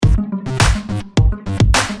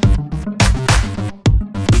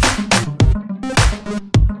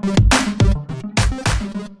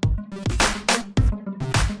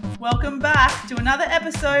another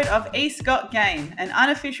episode of East Got Game, an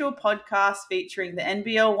unofficial podcast featuring the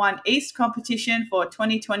NBL1 East competition for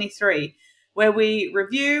 2023, where we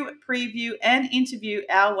review, preview, and interview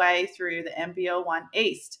our way through the NBL1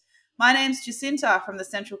 East. My name's Jacinta from the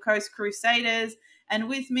Central Coast Crusaders, and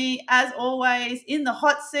with me, as always, in the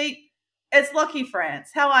hot seat, it's Lachy France.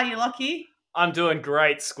 How are you, Lachy? I'm doing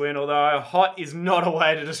great, Squin, although hot is not a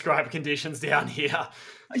way to describe conditions down here.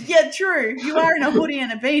 Yeah, true. You are in a hoodie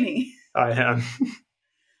and a beanie. I am.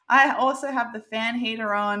 I also have the fan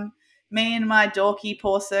heater on. Me and my dorky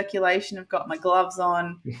poor circulation have got my gloves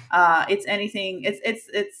on. It's anything.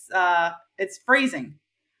 It's freezing.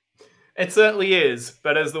 It certainly is,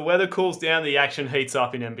 but as the weather cools down, the action heats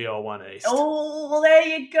up in NBL1 East. Oh, there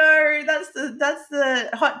you go. That's the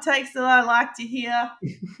hot takes that I like to hear.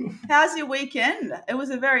 How's your weekend? It was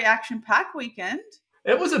a very action-packed weekend.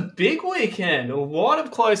 It was a big weekend. A lot of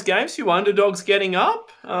close games. Few underdogs getting up.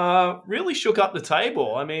 Really shook up the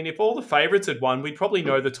table. I mean, if all the favourites had won, we'd probably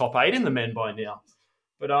know the top 8 in the men by now.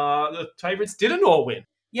 But the favourites didn't all win.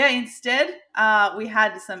 Yeah, instead, we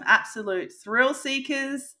had some absolute thrill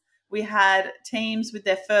seekers. We had teams with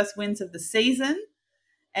their first wins of the season.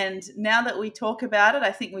 And now that we talk about it,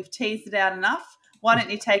 I think we've teased it out enough. Why don't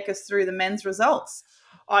you take us through the men's results?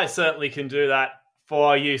 I certainly can do that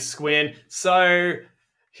for you, Squin. So,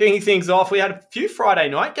 kicking things off, we had a few Friday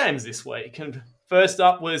night games this week. And first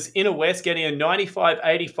up was Inner West getting a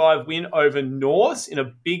 95-85 win over North in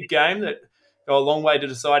a big game that go a long way to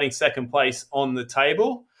deciding second place on the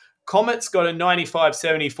table. Comets got a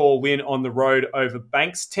 95-74 win on the road over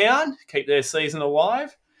Bankstown, keep their season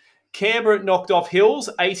alive. Canberra knocked off Hills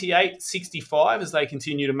 88-65 as they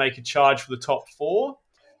continue to make a charge for the top 4.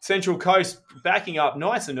 Central Coast backing up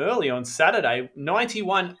nice and early on Saturday,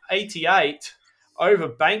 91-88 over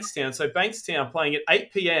Bankstown. So Bankstown playing at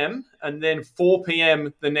 8 p.m. and then 4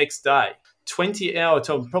 p.m. the next day. 20-hour,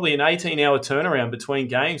 probably an 18-hour turnaround between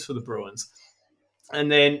games for the Bruins. And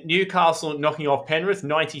then Newcastle knocking off Penrith,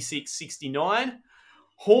 96-69.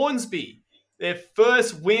 Hornsby, their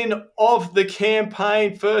first win of the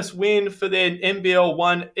campaign, first win for their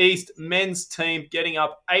NBL1 East men's team, getting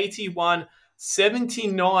up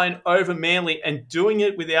 81-79 over Manly and doing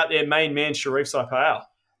it without their main man, Sharif Saipal.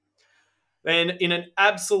 Then in an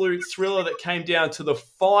absolute thriller that came down to the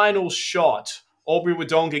final shot,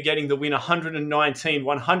 Albury-Wodonga getting the win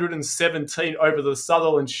 119-117 over the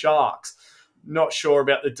Sutherland Sharks. Not sure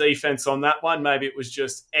about the defense on that one. Maybe it was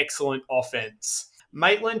just excellent offense.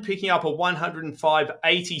 Maitland picking up a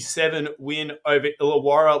 105-87 win over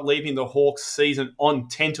Illawarra, leaving the Hawks season on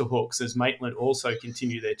tenterhooks as Maitland also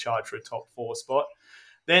continue their charge for a top 4 spot.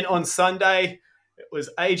 Then on Sunday, it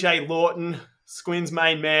was AJ Lawton, Squin's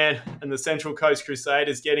main man, and the Central Coast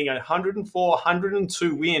Crusaders getting a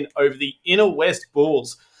 104-102 win over the Inner West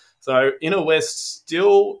Bulls. So Inner West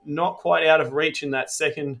still not quite out of reach in that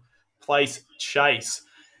second place chase.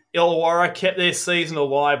 Illawarra kept their season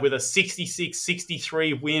alive with a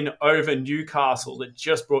 66-63 win over Newcastle that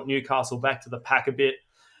just brought Newcastle back to the pack a bit.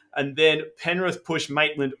 And then Penrith pushed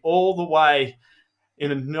Maitland all the way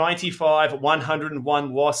in a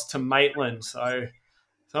 95-101 loss to Maitland. So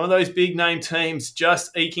some of those big name teams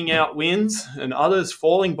just eking out wins and others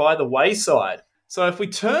falling by the wayside. So if we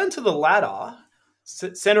turn to the ladder,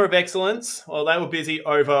 Centre of Excellence, well, they were busy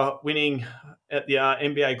over winning at the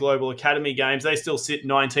NBA Global Academy games. They still sit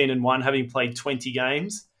 19-1, having played 20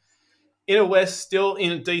 games. Inner West still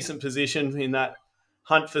in a decent position in that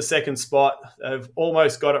hunt for second spot. They've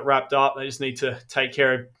almost got it wrapped up. They just need to take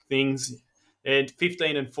care of things. And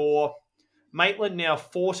 15-4. Maitland now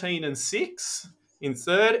 14-6 in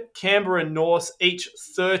third. Canberra and North each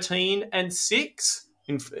 13-6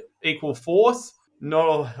 in equal fourth.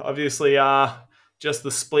 Not obviously just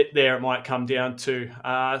the split there it might come down to.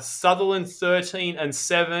 Sutherland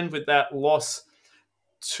 13-7 with that loss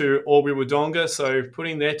to Albury-Wodonga, so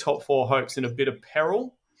putting their top 4 hopes in a bit of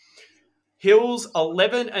peril. Hills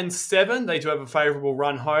 11-7. They do have a favourable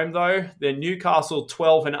run home though. Then Newcastle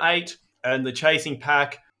 12-8 and the chasing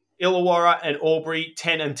pack, Illawarra and Albury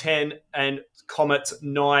 10-10 and Comets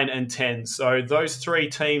 9-10. So those 3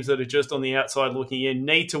 teams that are just on the outside looking in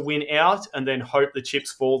need to win out and then hope the chips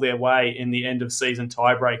fall their way in the end of season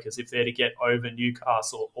tiebreakers if they're to get over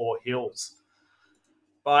Newcastle or Hills.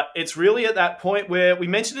 But it's really at that point where we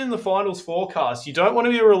mentioned in the finals forecast, you don't want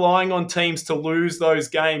to be relying on teams to lose those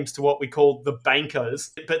games to what we call the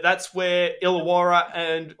bankers. But that's where Illawarra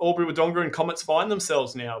and Albury-Wodonga and Comets find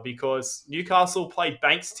themselves now because Newcastle play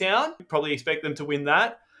Bankstown. Probably expect them to win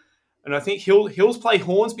that. And I think Hills play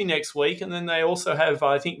Hornsby next week. And then they also have,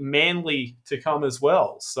 I think, Manly to come as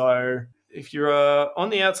well. So if you're on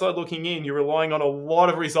the outside looking in, you're relying on a lot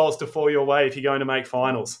of results to fall your way if you're going to make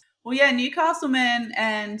finals. Well, yeah, Newcastle men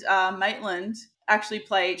and Maitland actually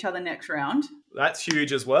play each other next round. That's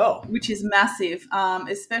huge as well. Which is massive,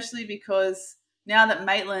 especially because now that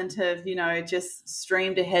Maitland have, just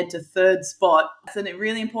streamed ahead to third spot, it's a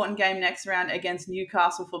really important game next round against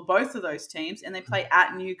Newcastle for both of those teams, and they play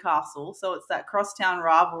at Newcastle. So it's that crosstown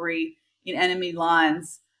rivalry in enemy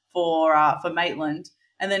lines for Maitland.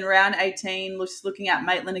 And then round 18, just looking at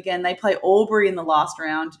Maitland again, they play Albury in the last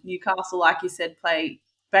round. Newcastle, like you said, play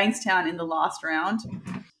Bankstown in the last round.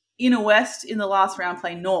 Inner West in the last round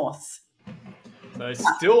play Norths. So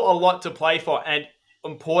still a lot to play for. And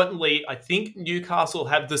importantly, I think Newcastle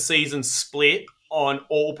have the season split on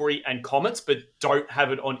Albury and Comets, but don't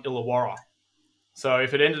have it on Illawarra. So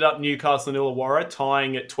if it ended up Newcastle and Illawarra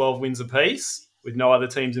tying at 12 wins apiece with no other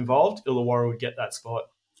teams involved, Illawarra would get that spot.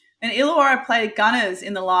 And Illawarra played Gunners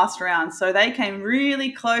in the last round, so they came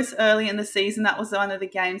really close early in the season. That was one of the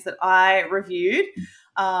games that I reviewed.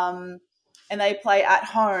 And they play at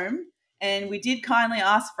home. And we did kindly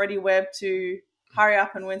ask Freddie Webb to hurry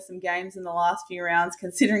up and win some games in the last few rounds,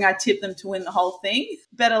 considering I tipped them to win the whole thing.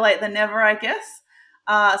 Better late than never, I guess.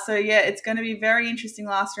 So, yeah, it's going to be very interesting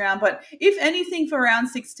last round. But if anything for round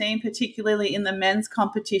 16, particularly in the men's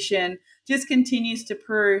competition, just continues to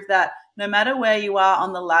prove that no matter where you are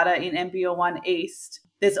on the ladder in NBL1 East,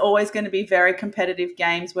 there's always going to be very competitive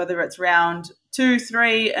games, whether it's round 2,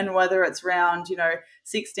 3, and whether it's round,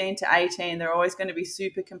 16 to 18. They're always going to be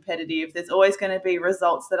super competitive. There's always going to be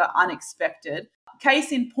results that are unexpected.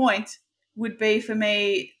 Case in point would be for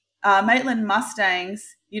me, Maitland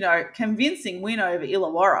Mustangs, convincing win over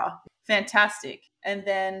Illawarra. Fantastic. And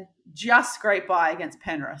then just scrape by against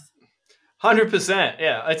Penrith. 100%.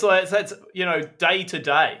 Yeah. It's like, that's, day to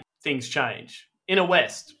day, things change. Inner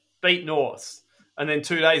West, beat North. And then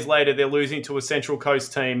 2 days later, they're losing to a Central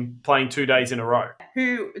Coast team playing 2 days in a row.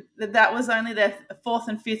 That was only their fourth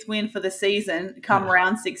and fifth win for the season come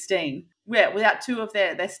round 16. Yeah, without two of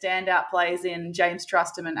their standout players in James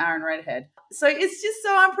Trustham and Aaron Redhead. So it's just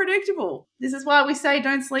so unpredictable. This is why we say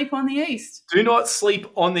don't sleep on the East. Do not sleep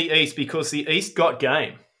on the East because the East got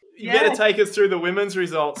game. You better take us through the women's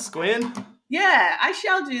results, Squin. Yeah, I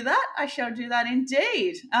shall do that. I shall do that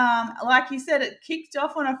indeed. Like you said, it kicked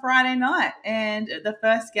off on a Friday night, and the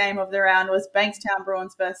first game of the round was Bankstown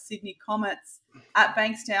Bruins versus Sydney Comets at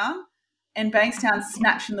Bankstown, and Bankstown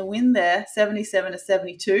snatching the win there,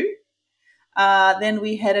 77-72. Then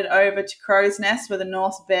we headed over to Crow's Nest where the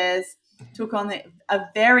North Bears took on a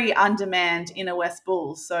very undermanned Inner West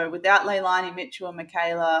Bulls. So without Leilani Mitchell and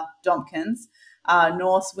Michaela Dompkins,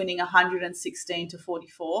 North's winning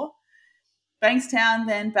 116-44. Bankstown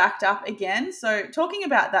then backed up again. So talking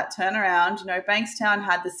about that turnaround, Bankstown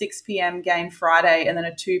had the 6 p.m. game Friday and then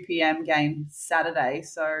a 2 p.m. game Saturday.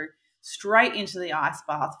 So straight into the ice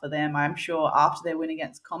bath for them, I'm sure, after their win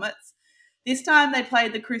against Comets. This time they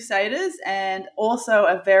played the Crusaders and also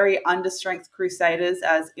a very understrength Crusaders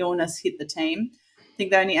as illness hit the team. I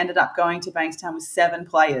think they only ended up going to Bankstown with 7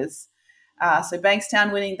 players. So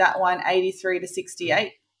Bankstown winning that one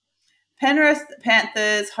 83-68. Penrith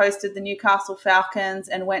Panthers hosted the Newcastle Falcons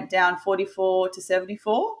and went down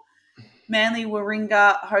 44-74. Manly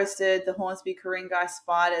Warringah hosted the Hornsby Ku-ring-gai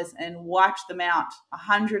Spiders and wiped them out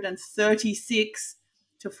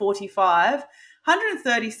 136-45.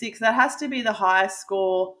 136, that has to be the highest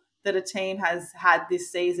score that a team has had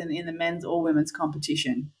this season in the men's or women's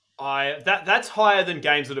competition. That's higher than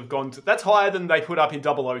games that have gone to... That's higher than they put up in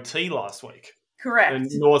double OT last week. Correct. And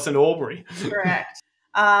North and Albury. Correct.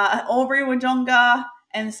 Albury Wodonga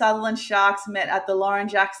and Sutherland Sharks met at the Lauren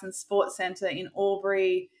Jackson Sports Centre in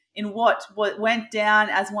Albury in what went down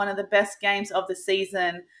as one of the best games of the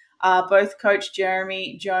season. Both Coach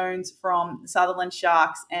Jeremy Jones from Sutherland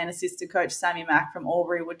Sharks and assistant coach Sammy Mack from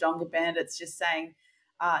Albury Wodonga Bandits just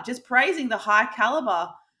praising the high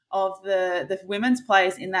calibre of the women's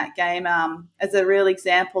players in that game as a real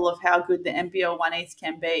example of how good the NBL1 East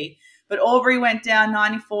can be. But Albury went down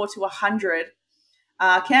 94-100.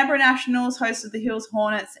 Canberra Nationals hosted the Hills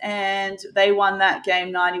Hornets and they won that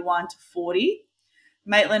game 91-40.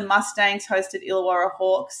 Maitland Mustangs hosted Illawarra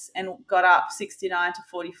Hawks and got up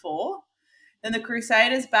 69-44. Then the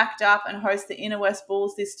Crusaders backed up and hosted the Inner West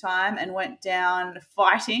Bulls this time and went down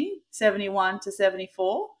fighting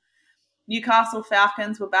 71-74. Newcastle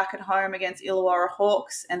Falcons were back at home against Illawarra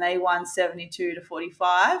Hawks and they won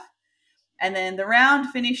 72-45. And then the round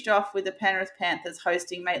finished off with the Penrith Panthers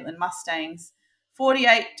hosting Maitland Mustangs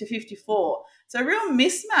 48-54. So a real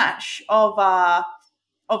mismatch of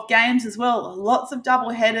games as well. Lots of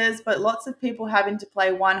double headers, but lots of people having to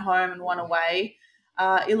play one home and one away.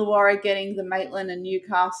 Illawarra getting the Maitland and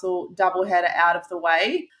Newcastle doubleheader out of the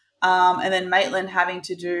way, and then Maitland having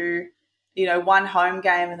to do, one home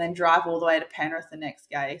game and then drive all the way to Penrith the next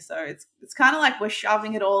day. So it's kind of like we're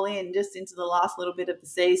shoving it all in just into the last little bit of the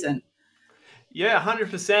season. Yeah,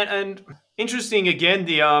 100%. And interesting again,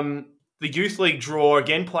 the youth league draw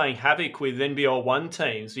again playing havoc with NBL1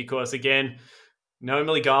 teams because again, no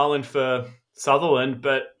Emily Garland for Sutherland,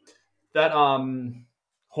 but that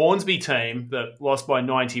Hornsby team that lost by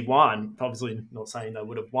 91, obviously not saying they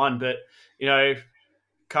would have won, but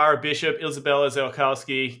Cara Bishop, Isabella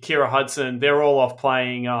Zelkowski, Kira Hudson, they're all off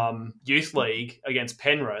playing youth league against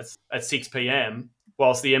Penrith at 6 p.m,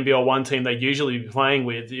 whilst the NBL1 team they usually be playing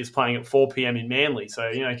with is playing at 4 p.m. in Manly. So,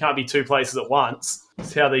 it can't be two places at once.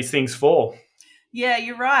 It's how these things fall. Yeah,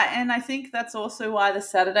 you're right. And I think that's also why the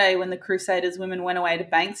Saturday when the Crusaders women went away to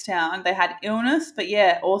Bankstown, they had illness, but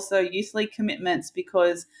also youth league commitments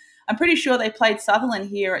because I'm pretty sure they played Sutherland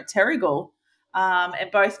here at Terrigal.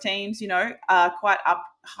 And both teams, are quite up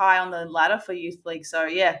high on the ladder for youth league. So,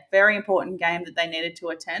 very important game that they needed to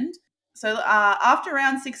attend. So after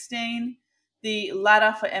round 16, the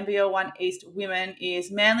ladder for NBL1 East women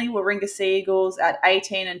is Manly Warringah Sea Eagles at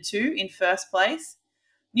 18-2 in first place.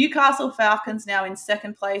 Newcastle Falcons now in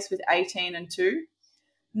second place with 18-2.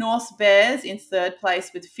 North Bears in third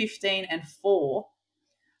place with 15-4.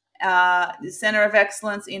 The Centre of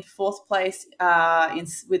Excellence in fourth place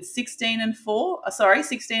with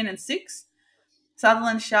 16-6.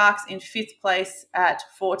 Sutherland Sharks in fifth place at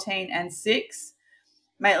 14-6.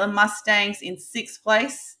 Maitland Mustangs in sixth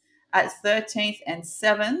place at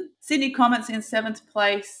 13th-7. Sydney Comets in seventh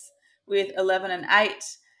place with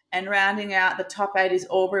 11-8. And rounding out the top 8 is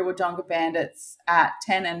Albury Wodonga Bandits at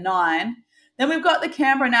 10-9. Then we've got the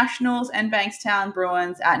Canberra Nationals and Bankstown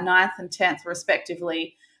Bruins at 9th and 10th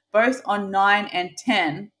respectively, both on 9 and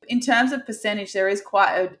 10. In terms of percentage, there is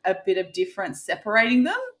quite a bit of difference separating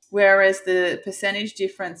them, whereas the percentage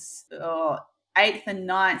difference 8th and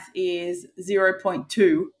 9th is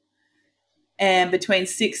 0.2, and between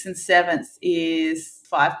 6th and 7th is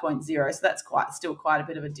 5.0. So that's still quite a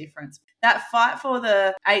bit of a difference. That fight for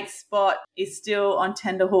the 8th spot is still on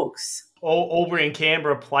tender hooks. Albury and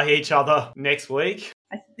Canberra play each other next week.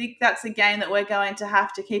 I think that's a game that we're going to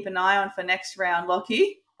have to keep an eye on for next round,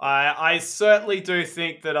 Lockie. I certainly do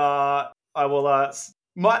think that I will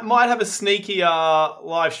might have a sneaky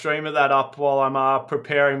live stream of that up while I'm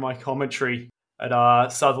preparing my commentary at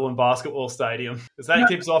Sutherland Basketball Stadium. Because that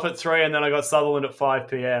tips off at 3 and then I got Sutherland at 5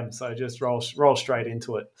 p.m. So just roll straight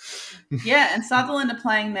into it. Yeah, and Sutherland are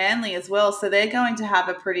playing Manly as well. So they're going to have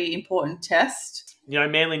a pretty important test.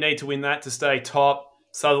 Manly need to win that to stay top.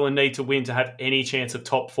 Sutherland need to win to have any chance of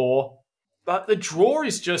top 4. But the draw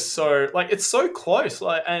is just so, it's so close.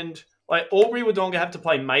 Albury Wodonga have to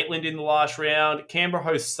play Maitland in the last round. Canberra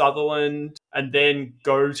host Sutherland and then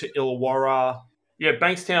go to Illawarra. Yeah,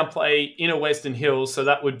 Bankstown play Inner Western Hills, so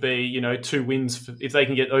that would be, 2 wins. If they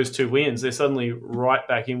can get those 2 wins, they're suddenly right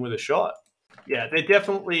back in with a shot. Yeah, they're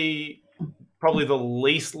definitely probably the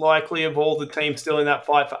least likely of all the teams still in that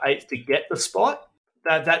fight for 8th to get the spot.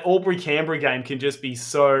 That Albury-Canberra game can just be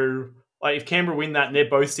so... if Canberra win that and they're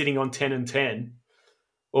both sitting on 10-10,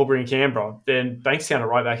 Albury and Canberra, then Bankstown are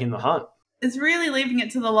right back in the hunt. It's really leaving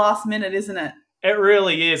it to the last minute, isn't it? It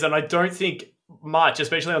really is, and I don't think much,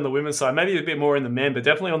 especially on the women's side, maybe a bit more in the men, but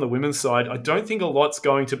definitely on the women's side, I don't think a lot's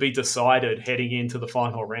going to be decided heading into the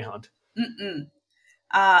final round.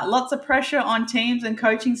 Lots of pressure on teams and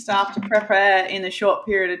coaching staff to prepare in a short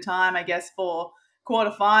period of time, I guess, for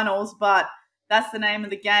quarterfinals, but that's the name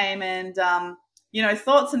of the game. And,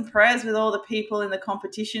 thoughts and prayers with all the people in the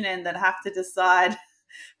competition and that have to decide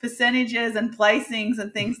percentages and placings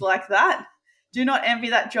and things like that. Do not envy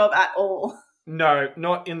that job at all. No,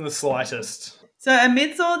 not in the slightest. So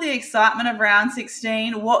amidst all the excitement of round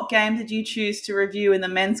 16, what game did you choose to review in the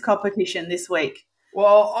men's competition this week?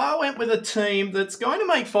 Well, I went with a team that's going to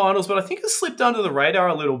make finals, but I think it slipped under the radar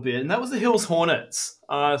a little bit, and that was the Hills Hornets.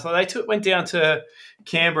 So they went down to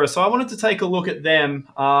Canberra. So I wanted to take a look at them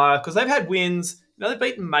because they've had wins. They've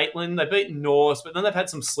beaten Maitland, they've beaten Norse, but then they've had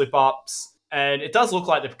some slip-ups. And it does look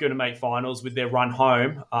like they're going to make finals with their run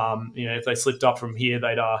home. If they slipped up from here,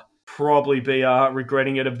 they'd probably be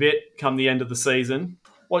regretting it a bit come the end of the season.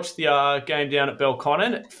 Watched the game down at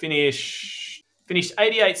Belconnen. It finished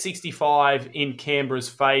 88-65 in Canberra's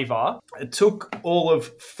favour. It took all of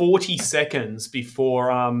 40 seconds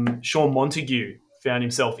before Sean Montague found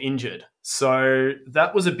himself injured. So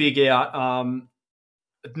that was a big out.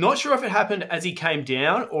 Not sure if it happened as he came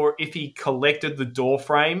down or if he collected the door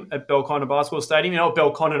frame at Belconnen Basketball Stadium. At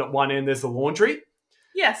Belconnen at one end, there's the laundry.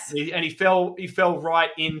 Yes. And he fell right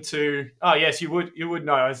into. Oh yes, you would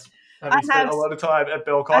know. As I having spent have a lot of time at I have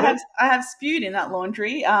Belconnen. I have spewed in that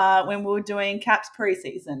laundry when we were doing Caps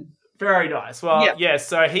preseason. Very nice. Well, Yep. yeah,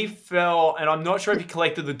 so he fell, and I'm not sure if he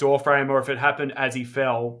collected the door frame or if it happened as he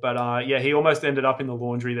fell, but yeah, he almost ended up in the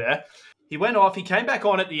laundry there. He went off, he came back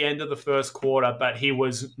on at the end of the first quarter, but he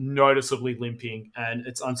was noticeably limping, and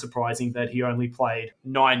it's unsurprising that he only played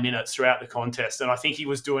 9 minutes throughout the contest. And I think he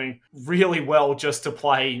was doing really well just to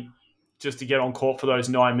get on court for those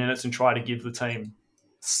 9 minutes and try to give the team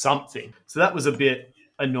something. So that was a bit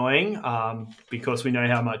annoying because we know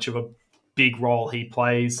how much of a big role he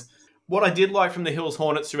plays. What I did like from the Hills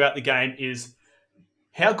Hornets throughout the game is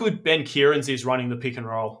how good Ben Kieran's is running the pick and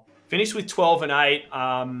roll. Finished with 12 and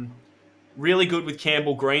 8. Really good with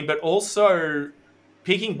Campbell Green, but also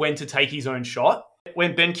picking when to take his own shot.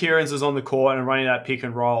 When Ben Kieran's is on the court and running that pick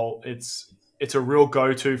and roll, it's a real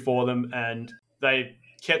go-to for them, and they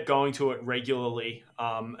kept going to it regularly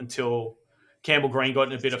until Campbell Green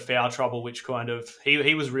got in a bit of foul trouble, which kind of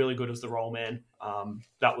he was really good as the roll man.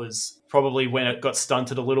 That was probably when it got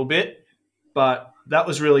stunted a little bit, but that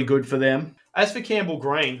was really good for them. As for Campbell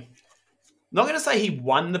Green, I'm not going to say he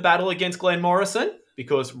won the battle against Glenn Morrison,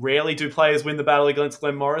 because rarely do players win the battle against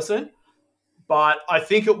Glenn Morrison. But I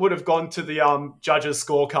think it would have gone to the judges'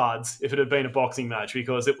 scorecards if it had been a boxing match,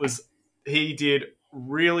 because he did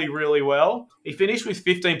really, really well. He finished with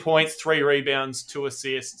 15 points, 3 rebounds, 2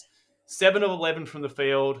 assists, 7 of 11 from the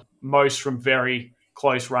field, most from very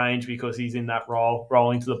close range because he's in that role,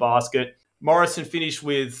 rolling to the basket. Morrison finished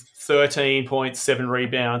with 13 points, 7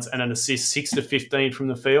 rebounds, and an assist, 6 to 15 from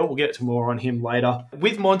the field. We'll get to more on him later.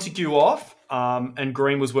 With Montague off, and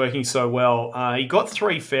Green was working so well, he got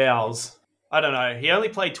 3 fouls. I don't know. He only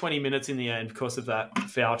played 20 minutes in the end because of that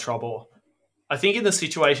foul trouble. I think in the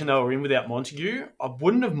situation they were in without Montague, I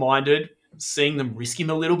wouldn't have minded seeing them risk him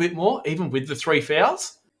a little bit more, even with the 3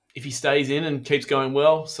 fouls. If he stays in and keeps going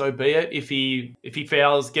well, so be it. If he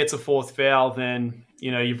fouls, gets a 4th foul, then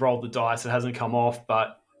you've rolled the dice. It hasn't come off,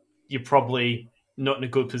 but you're probably not in a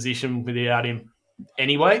good position without him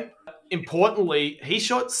anyway. Importantly, he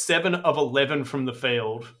shot 7 of 11 from the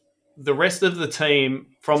field. The rest of the team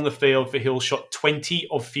from the field for Hill shot 20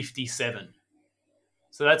 of 57.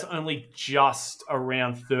 So that's only just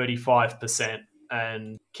around 35%.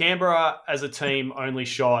 And Canberra as a team only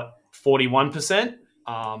shot 41%.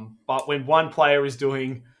 But when one player is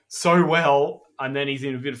doing so well and then he's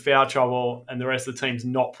in a bit of foul trouble and the rest of the team's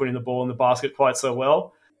not putting the ball in the basket quite so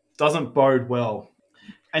well, doesn't bode well.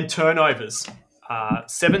 And turnovers.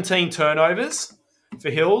 17 turnovers for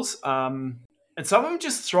Hills. And some of them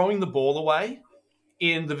just throwing the ball away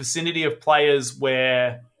in the vicinity of players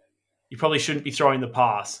where you probably shouldn't be throwing the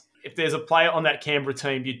pass. If there's a player on that Canberra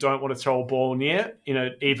team you don't want to throw a ball near,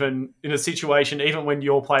 even in a situation, even when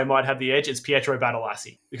your player might have the edge, it's Pietro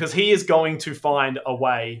Badalassi, because he is going to find a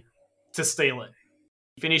way to steal it.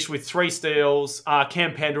 He finished with 3 steals.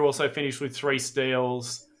 Cam Pender also finished with 3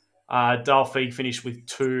 steals. Dalfeig finished with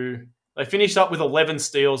 2. They finished up with 11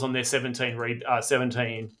 steals on their 17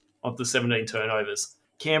 of the 17 turnovers.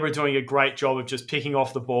 Canberra doing a great job of just picking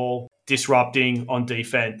off the ball, disrupting on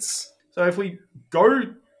defense. So if we go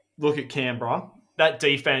look at Canberra, that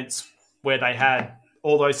defense where they had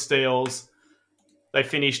all those steals, they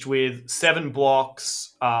finished with 7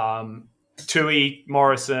 blocks, Tui,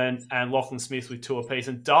 Morrison, and Lachlan Smith with 2 apiece,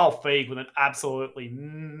 and Dalfeig with an absolutely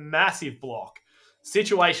massive block.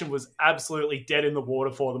 Situation was absolutely dead in the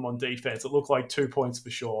water for them on defense. It looked like 2 points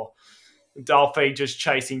for sure. Dalfeig just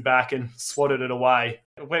chasing back and swatted it away.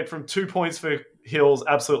 It went from 2 points for Hills,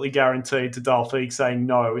 absolutely guaranteed, to Dalfeig saying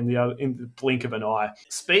no in the blink of an eye.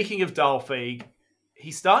 Speaking of Dalfeig,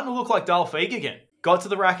 he's starting to look like Dalfeig again. Got to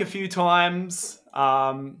the rack a few times.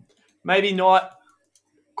 Maybe not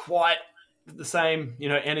quite the same,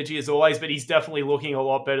 energy as always, but he's definitely looking a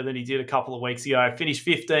lot better than he did a couple of weeks ago. Finished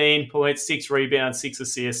 15 points, 6 rebounds, 6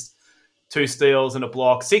 assists, 2 steals and a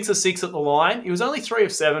block. 6 of 6 at the line. He was only 3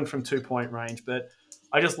 of 7 from 2-point range, but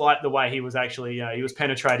I just liked the way he was actually, he was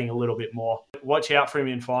penetrating a little bit more. Watch out for him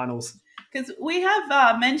in finals. Because we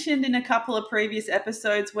have mentioned in a couple of previous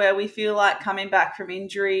episodes where we feel like coming back from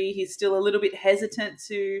injury, he's still a little bit hesitant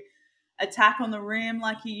to attack on the rim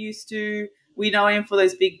like he used to. We know him for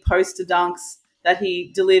those big poster dunks that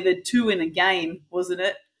he delivered 2 in a game, wasn't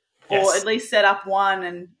it? Yes. Or at least set up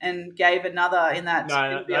one and gave another in that.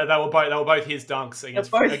 No, they were both his dunks against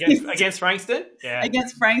Frankston. Yeah,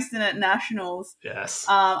 against Frankston at Nationals. Yes.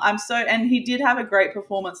 And he did have a great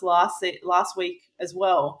performance last week as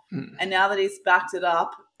well. And now that he's backed it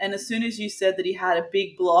up, and as soon as you said that he had a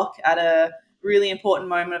big block at a really important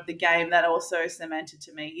moment of the game, that also cemented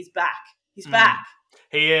to me he's back. He's back.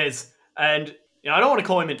 He is. And I don't want to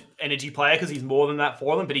call him an energy player because he's more than that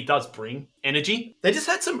for them, but he does bring energy. They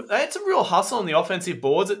had some real hustle on the offensive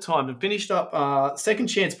boards at times and finished up second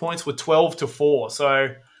chance points were 12-4.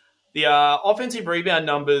 So the offensive rebound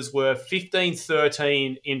numbers were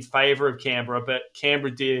 15-13 in favour of Canberra, but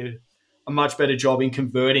Canberra did a much better job in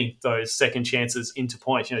converting those second chances into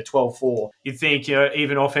points, 12-4. You'd think,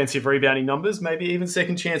 even offensive rebounding numbers, maybe even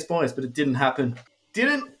second chance points, but it didn't happen.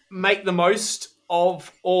 Didn't make the most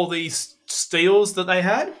of all these steals that they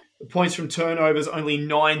had. The points from turnovers, only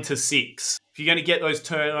 9-6. If you're going to get those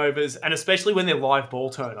turnovers, and especially when they're live ball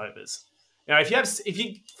turnovers, if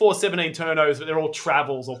you force 17 turnovers, but they're all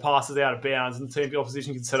travels or passes out of bounds, and the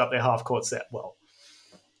opposition can set up their half court set, well,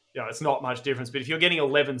 it's not much difference. But if you're getting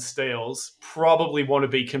 11 steals, probably want to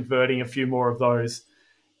be converting a few more of those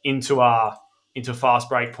into fast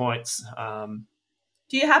break points.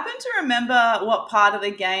 Do you happen to remember what part of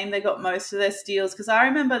the game they got most of their steals? Because I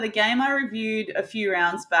remember the game I reviewed a few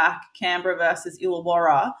rounds back, Canberra versus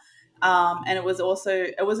Illawarra, and it was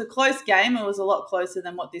a close game. It was a lot closer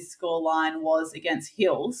than what this scoreline was against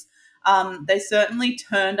Hills. They certainly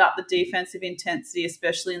turned up the defensive intensity,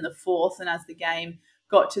 especially in the fourth, and as the game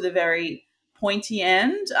got to the very pointy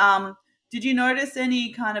end. Did you notice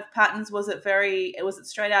any kind of patterns? Was it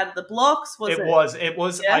straight out of the blocks? It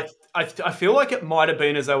was. Yeah. I feel like it might have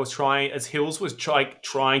been as Hills was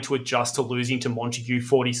trying to adjust to losing Montague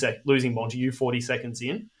 40 seconds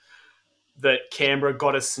in, that Canberra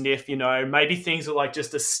got a sniff, maybe things are like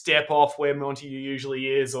just a step off where Montague usually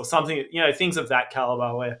is or something, things of that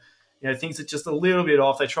caliber where, things are just a little bit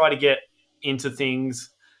off. They try to get into things.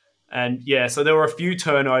 And yeah, so there were a few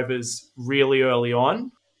turnovers really early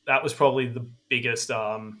on. That was probably the biggest,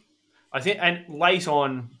 I think, and late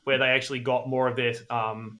on where they actually got more of their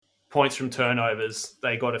points from turnovers,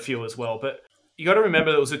 they got a few as well. But you got to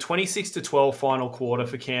remember that it was a 26-12 final quarter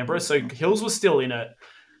for Canberra, so Hills was still in it.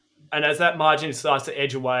 And as that margin starts to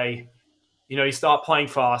edge away, you start playing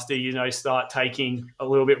faster, start taking a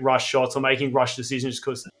little bit rush shots or making rush decisions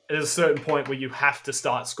because there's a certain point where you have to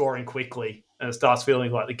start scoring quickly and it starts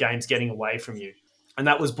feeling like the game's getting away from you. And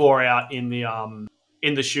that was bore out in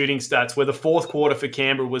the shooting stats, where the fourth quarter for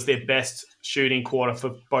Canberra was their best shooting quarter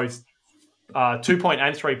for both 2-point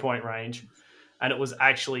and 3-point range. And it was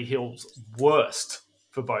actually Hill's worst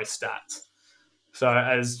for both stats. So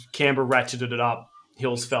as Canberra ratcheted it up,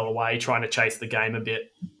 Hills fell away trying to chase the game a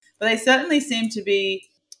bit. But they certainly seem to be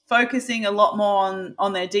focusing a lot more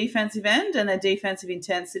on their defensive end and their defensive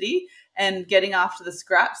intensity and getting after the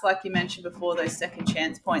scraps. Like you mentioned before, those second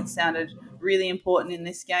chance points sounded really important in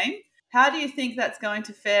this game. How do you think that's going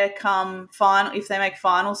to fare come final if they make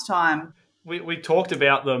finals time? We talked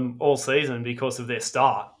about them all season because of their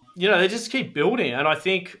start. They just keep building. And I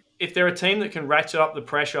think if they're a team that can ratchet up the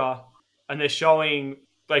pressure and they're showing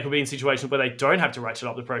they could be in situations where they don't have to ratchet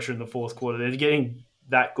up the pressure in the fourth quarter, they're getting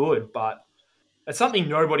that good. But it's something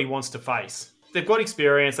nobody wants to face. They've got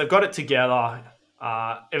experience. They've got it together.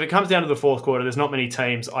 If it comes down to the fourth quarter, there's not many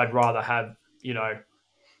teams I'd rather have,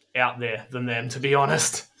 out there than them, to be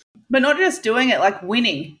honest. But not just doing it, like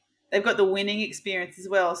winning. They've got the winning experience as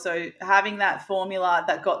well. So having that formula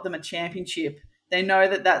that got them a championship, they know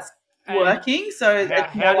that that's working. So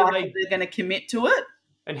it's more likely they're going to commit to it.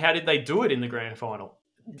 And how did they do it in the grand final?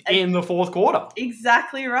 In the fourth quarter.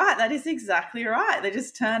 Exactly right. That is exactly right. They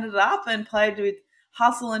just turned it up and played with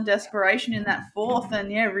hustle and desperation in that fourth and,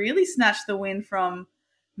 really snatched the win from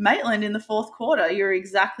Maitland in the fourth quarter. You're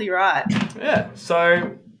exactly right. Yeah.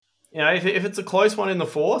 So, if it's a close one in the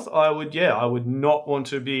fourth, I would not want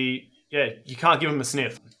to be, you can't give them a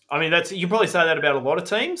sniff. I mean, you can probably say that about a lot of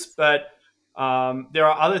teams, but there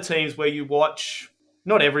are other teams where you watch,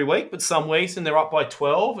 not every week, but some weeks, and they're up by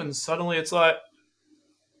 12, and suddenly it's like,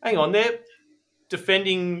 hang on, they're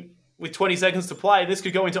defending with 20 seconds to play. This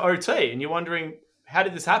could go into OT, and you're wondering, how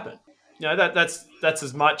did this happen? That's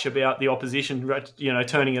as much about the opposition,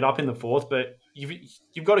 turning it up in the fourth, but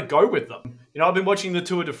you've got to go with them. I've been watching the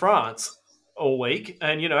Tour de France all week,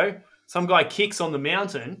 and some guy kicks on the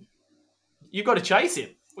mountain. You've got to chase him,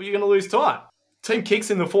 or you're going to lose time. Team kicks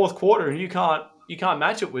in the fourth quarter, and you can't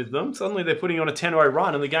match it with them. Suddenly they're putting on a 10-0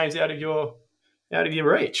 run, and the game's out of your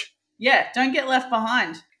reach. Yeah, don't get left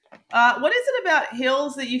behind. What is it about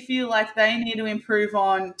Hills that you feel like they need to improve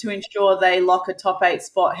on to ensure they lock a top 8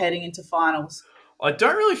 spot heading into finals? I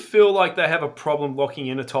don't really feel like they have a problem locking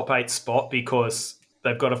in a top 8 spot because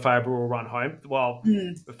they've got a favourable run home. Well,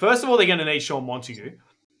 First of all, they're going to need Sean Montague.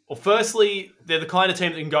 Well, firstly, they're the kind of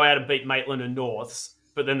team that can go out and beat Maitland and Norths,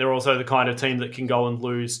 but then they're also the kind of team that can go and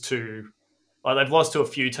lose to... they've lost to a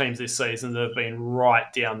few teams this season that have been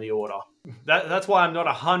right down the order. That's why I'm not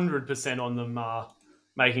 100% on them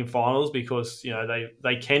making finals, because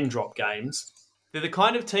they can drop games. They're the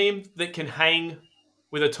kind of team that can hang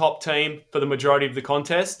with a top team for the majority of the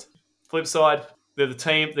contest. Flip side, they're the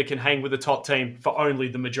team that can hang with the top team for only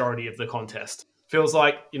the majority of the contest. Feels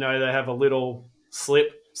like, they have a little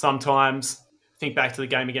slip sometimes. Think back to the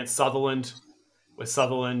game against Sutherland, where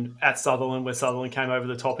Sutherland came over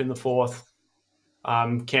the top in the fourth.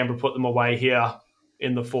 Canberra put them away here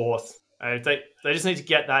in the fourth. They just need to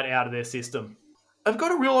get that out of their system. They've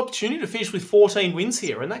got a real opportunity to finish with 14 wins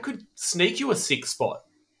here, and that could sneak you a sixth spot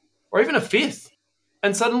or even a fifth.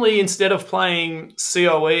 And suddenly, instead of playing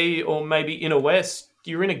COE or maybe Inner West,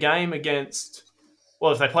 you're in a game against,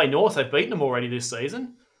 well, if they play North, they've beaten them already this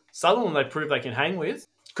season. Sutherland, they've proved they can hang with.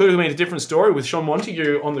 Could have been a different story with Sean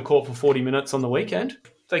Montague on the court for 40 minutes on the weekend.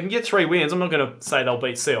 If they can get 3 wins, I'm not going to say they'll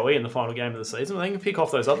beat COE in the final game of the season, but they can pick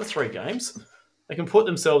off those other 3 games. They can put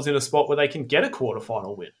themselves in a spot where they can get a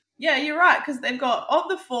quarterfinal win. Yeah, you're right, because they've got, of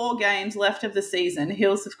the 4 games left of the season,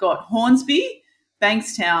 Hills have got Hornsby,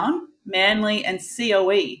 Bankstown, Manly, and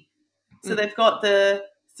COE. So they've got the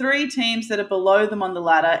 3 teams that are below them on the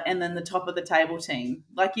ladder and then the top of the table team.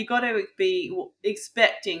 Like, you've got to be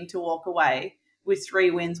expecting to walk away with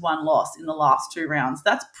 3 wins, 1 loss in the last 2 rounds.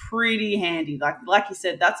 That's pretty handy. Like you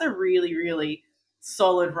said, that's a really, really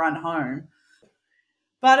solid run home.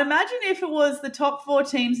 But imagine if it was the top 4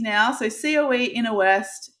 teams now, so COE, Inner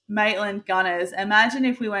West, Maitland, Gunners. Imagine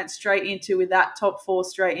if we went straight into, with that top 4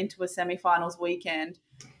 straight into a semi-finals weekend.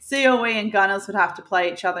 COE and Gunners would have to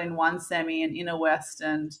play each other in one semi, and Inner West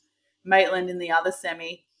and Maitland in the other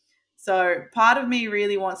semi. So part of me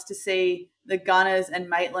really wants to see the Gunners and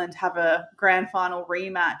Maitland have a grand final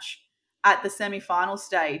rematch at the semi-final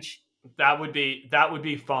stage. That would be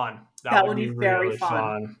fun. That would be very really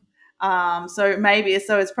fun. So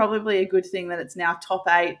it's probably a good thing that it's now top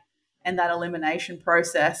 8 and that elimination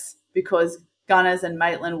process, because Gunners and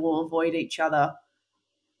Maitland will avoid each other,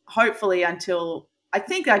 hopefully, until, I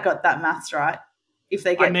think I got that maths right. If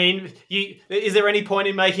they get, I mean, is there any point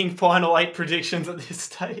in making final 8 predictions at this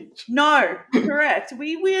stage? No, correct.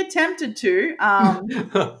 We attempted to,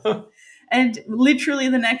 and literally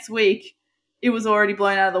the next week, it was already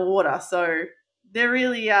blown out of the water. So they're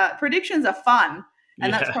really predictions are fun.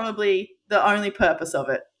 And that's probably the only purpose of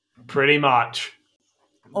it. Pretty much.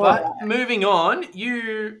 But moving on,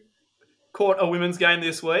 you caught a women's game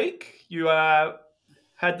this week. You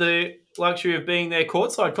had the luxury of being there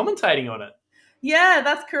courtside commentating on it. Yeah,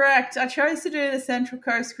 that's correct. I chose to do the Central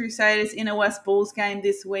Coast Crusaders Inner West Bulls game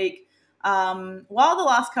this week. While the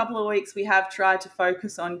last couple of weeks we have tried to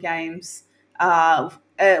focus on games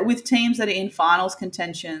with teams that are in finals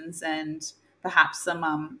contentions and perhaps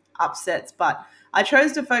some upsets, but I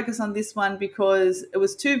chose to focus on this one because it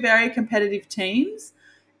was 2 very competitive teams,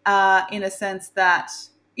 in a sense that,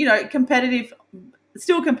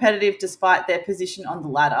 still competitive despite their position on the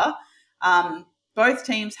ladder. Both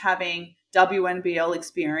teams having WNBL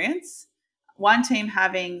experience, one team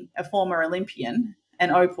having a former Olympian,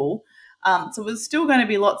 an Opal. So there's still going to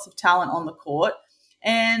be lots of talent on the court.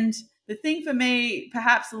 And the thing for me,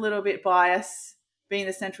 perhaps a little bit biased, being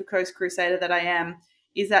the Central Coast Crusader that I am,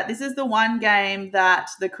 is that this is the one game that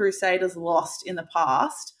the Crusaders lost in the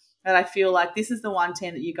past, that I feel like this is the one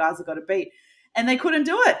team that you guys have got to beat. And they couldn't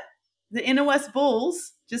do it. The Inner West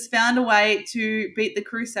Bulls just found a way to beat the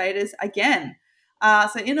Crusaders again.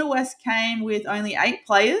 So Inner West came with only 8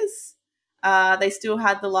 players. They still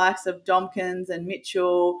had the likes of Domkins and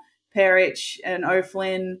Mitchell, Perich and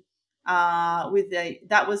O'Flynn.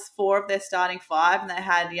 That was 4 of their starting 5, and they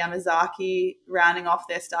had Yamazaki rounding off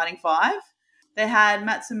their starting 5. They had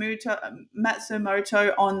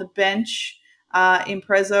Matsumoto on the bench,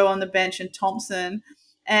 Imprezo on the bench, and Thompson.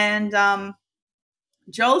 And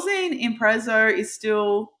Jolzine Imprezo is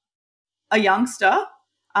still a youngster.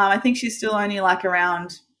 I think she's still only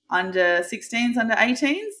around under 16s, under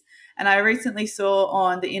 18s. And I recently saw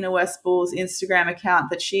on the Inner West Bulls Instagram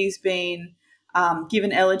account that she's been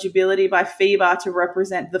given eligibility by FIBA to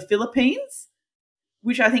represent the Philippines,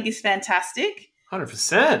 which I think is fantastic.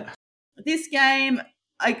 100%. This game,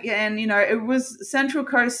 again, it was Central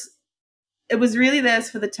Coast. It was really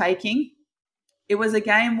theirs for the taking. It was a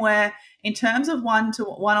game where, in terms of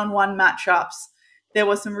one-on-one matchups, there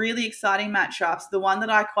were some really exciting matchups. The one that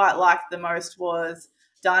I quite liked the most was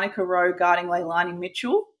Danica Rowe guarding Leilani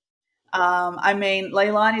Mitchell.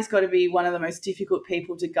 Leilani's got to be one of the most difficult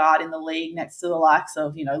people to guard in the league, next to the likes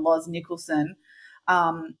of, Loz Nicholson.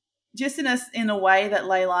 Just in a way that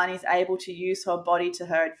Leilani's able to use her body to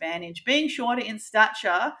her advantage. Being shorter in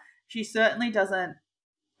stature, she certainly doesn't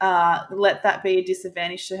let that be a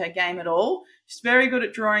disadvantage to her game at all. She's very good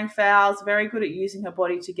at drawing fouls, very good at using her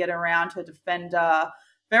body to get around her defender,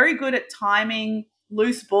 very good at timing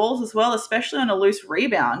loose balls as well, especially on a loose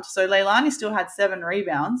rebound. So Leilani still had 7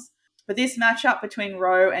 rebounds. But this matchup between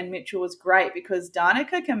Rowe and Mitchell was great because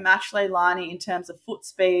Danica can match Leilani in terms of foot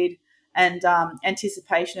speed and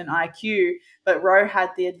anticipation and IQ, but Rowe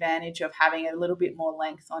had the advantage of having a little bit more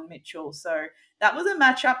length on Mitchell. So that was a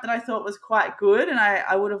matchup that I thought was quite good, and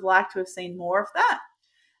I would have liked to have seen more of that.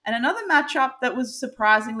 And another matchup that was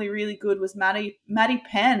surprisingly really good was Maddie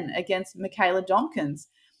Penn against Michaela Domkins.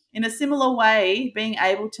 In a similar way, being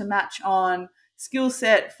able to match on skill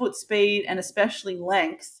set, foot speed, and especially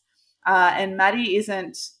length. And Maddie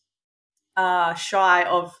isn't shy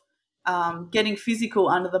of getting physical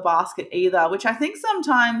under the basket either, which I think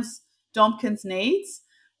sometimes Domkins needs.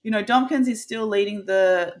 Domkins is still leading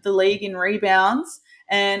the league in rebounds,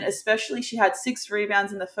 and especially she had 6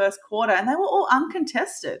 rebounds in the first quarter, and they were all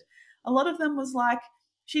uncontested. A lot of them was like,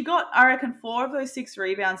 she got, I reckon, 4 of those 6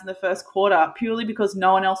 rebounds in the first quarter purely because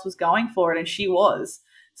no one else was going for it, and she was.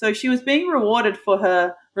 So she was being rewarded for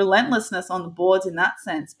her relentlessness on the boards in that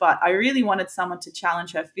sense, but I really wanted someone to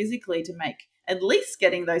challenge her physically to make at least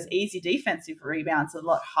getting those easy defensive rebounds a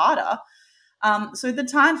lot harder. So the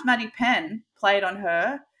times Maddie Penn played on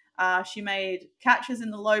her, she made catches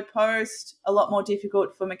in the low post a lot more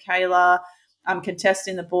difficult for Michaela,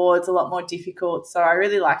 contesting the boards a lot more difficult. So I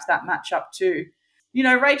really liked that matchup too.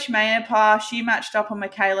 Rach Mayapar, she matched up on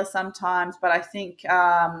Michaela sometimes, but I think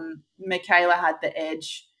Michaela had the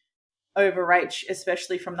edge over Rach,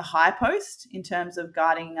 especially from the high post in terms of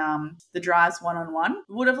guarding the drives one-on-one.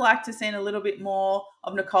 Would have liked to have seen a little bit more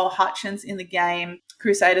of Nicole Hutchins in the game.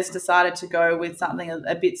 Crusaders decided to go with something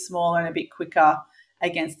a bit smaller and a bit quicker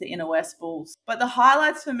against the Inner West Bulls. But the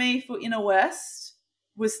highlights for me for Inner West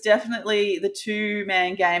was definitely the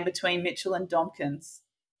 2-man game between Mitchell and Domkins.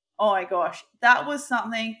 Oh my gosh, that was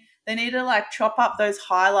something. They need to chop up those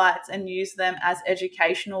highlights and use them as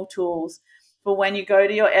educational tools for when you go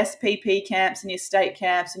to your SPP camps and your state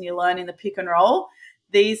camps and you're learning the pick and roll.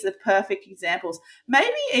 These are perfect examples.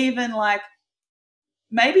 Maybe even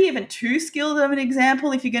too skilled of an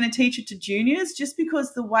example if you're going to teach it to juniors, just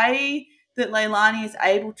because the way that Leilani is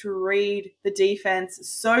able to read the defense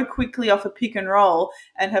so quickly off a pick and roll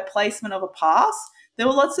and her placement of a pass. There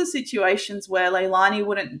were lots of situations where Leilani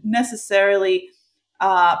wouldn't necessarily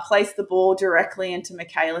place the ball directly into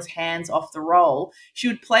Michaela's hands off the roll. She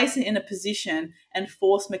would place it in a position and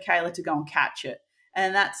force Michaela to go and catch it.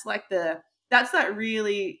 And that's that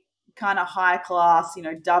really kind of high class,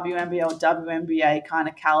 WNBL, WNBA kind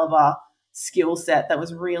of caliber skill set that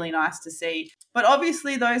was really nice to see. But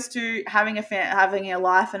obviously those two having a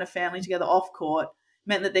life and a family together off court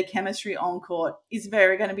meant that their chemistry on court is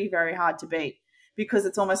going to be very hard to beat, because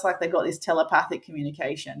it's almost like they got this telepathic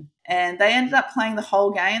communication. And they ended up playing the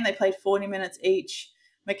whole game. They played 40 minutes each.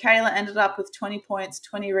 Michaela ended up with 20 points,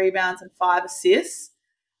 20 rebounds, and 5 assists.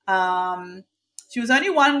 She was only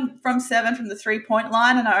 1 from 7 from the 3-point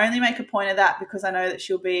line, and I only make a point of that because I know that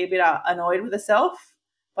she'll be a bit annoyed with herself.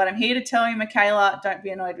 But I'm here to tell you, Michaela, don't be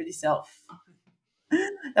annoyed with yourself.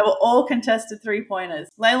 They were all contested 3-pointers.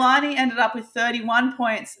 Leilani ended up with 31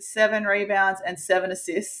 points, 7 rebounds, and 7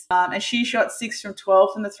 assists. And she shot 6 from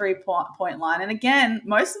 12 from the 3-point line. And again,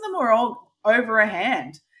 most of them were all over a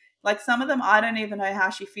hand. Some of them, I don't even know how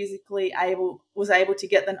she physically was able to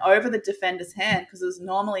get them over the defender's hand, because it was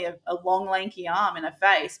normally a long, lanky arm in her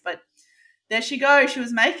face. But there she goes. She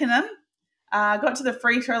was making them. Got to the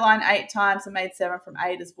free throw line 8 times and made 7 from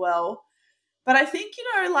 8 as well. But I think,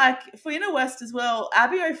 for Inner West as well,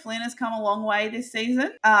 Abby O'Flynn has come a long way this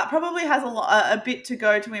season. Probably has a bit to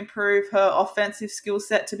go to improve her offensive skill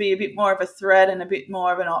set to be a bit more of a threat and a bit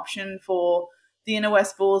more of an option for the Inner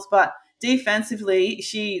West Bulls. But defensively,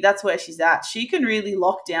 that's where she's at. She can really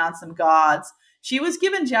lock down some guards. She was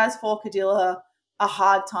giving Jazz Forcadilla a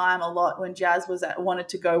hard time a lot when Jazz wanted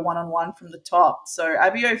to go one-on-one from the top. So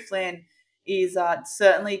Abby O'Flynn is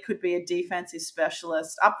certainly could be a defensive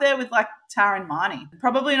specialist, up there with Taryn Marnie.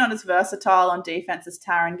 Probably not as versatile on defense as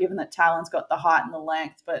Taryn, given that Talon's got the height and the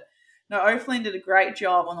length. But no, O'Flynn did a great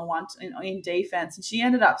job on the one in defense, and she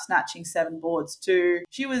ended up snatching 7 boards too.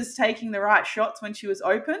 She was taking the right shots when she was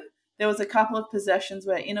open. There was a couple of possessions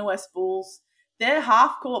where Inner West Bulls, their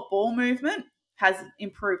half-court ball movement has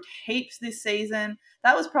improved heaps this season.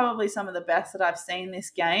 That was probably some of the best that I've seen this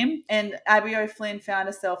game. And Abby O'Flynn found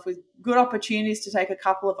herself with good opportunities to take a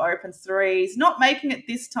couple of open threes, not making it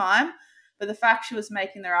this time, but the fact she was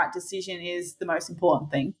making the right decision is the most important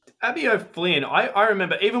thing. Abby O'Flynn, I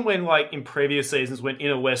remember even when in previous seasons when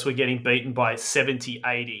Inner West were getting beaten by 70,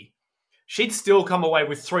 80, she'd still come away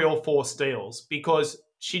with 3 or 4 steals because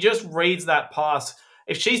She just reads that pass.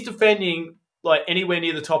 If she's defending like anywhere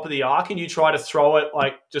near the top of the arc and you try to throw it,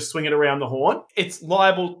 like just swing it around the horn, it's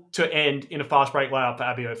liable to end in a fast break layup for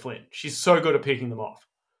Abby O'Flynn. She's so good at picking them off.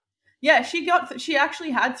 Yeah, she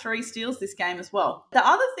actually had 3 steals this game as well. The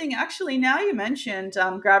other thing, actually, now you mentioned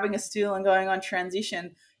grabbing a steal and going on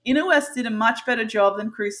transition, Inner West did a much better job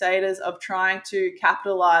than Crusaders of trying to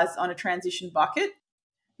capitalize on a transition bucket.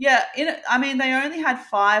 Yeah, they only had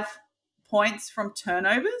 5 points from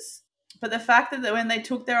turnovers, but the fact that when they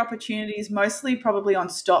took their opportunities, mostly probably on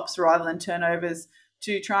stops rather than turnovers,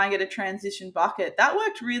 to try and get a transition bucket, that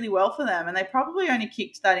worked really well for them. And they probably only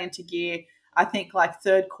kicked that into gear, I think, like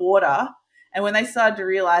third quarter. And when they started to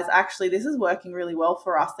realize, actually, this is working really well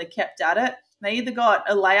for us, they kept at it. They either got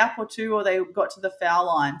a layup or 2 or they got to the foul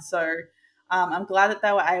line. So I'm glad that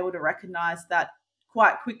they were able to recognize that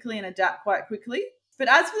quite quickly and adapt quite quickly. But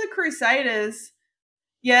as for the Crusaders,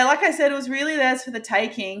 yeah, like I said, it was really theirs for the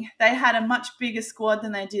taking. They had a much bigger squad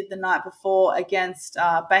than they did the night before against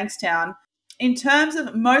Bankstown. In terms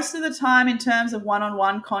of most of the time, in terms of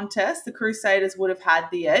one-on-one contests, the Crusaders would have had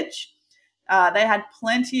the edge. They had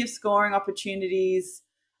plenty of scoring opportunities,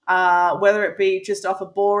 whether it be just off a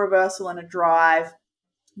ball reversal and a drive,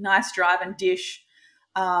 nice drive and dish.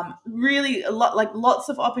 Really, lots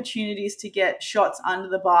of opportunities to get shots under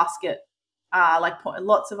the basket.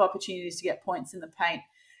 Lots of opportunities to get points in the paint.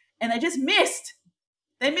 And they just missed.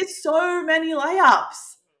 They missed so many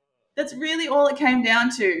layups. That's really all it came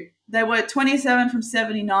down to. They were 27 from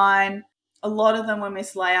 79. A lot of them were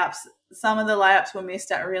missed layups. Some of the layups were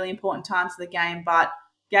missed at really important times of the game, but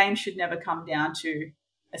games should never come down to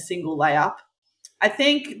a single layup. I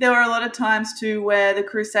think there were a lot of times too where the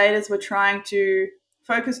Crusaders were trying to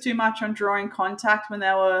focus too much on drawing contact when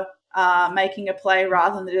they were making a play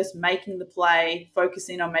rather than just making the play,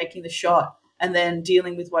 focusing on making the shot and then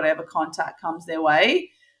dealing with whatever contact comes their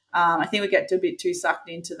way. I think we get a bit too sucked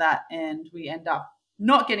into that and we end up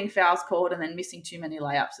not getting fouls called and then missing too many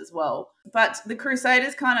layups as well. But the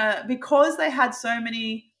Crusaders because they had so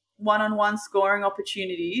many one-on-one scoring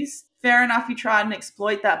opportunities, fair enough, you try and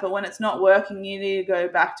exploit that, but when it's not working, you need to go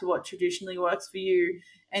back to what traditionally works for you.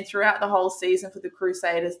 And throughout the whole season for the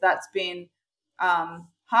Crusaders, that's been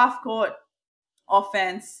half-court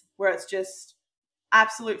offense where it's just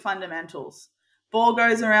absolute fundamentals. Ball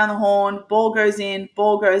goes around the horn, ball goes in,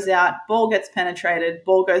 ball goes out, ball gets penetrated,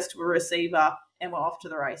 ball goes to a receiver, and we're off to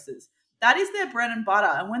the races. That is their bread and butter.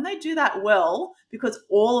 And when they do that well, because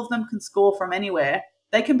all of them can score from anywhere,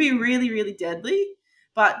 they can be really, really deadly.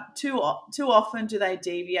 But too often do they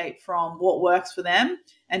deviate from what works for them,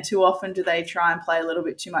 and too often do they try and play a little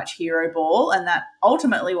bit too much hero ball, and that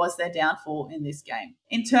ultimately was their downfall in this game.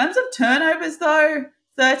 In terms of turnovers, though,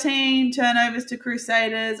 13 turnovers to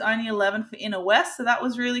Crusaders, only 11 for Inner West, so that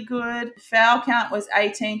was really good. Foul count was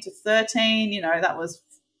 18 to 13, that was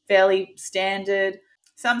fairly standard.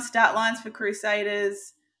 Some stat lines for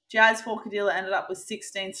Crusaders. Jazz Forcadilla ended up with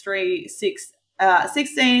 16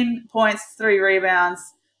 points, 3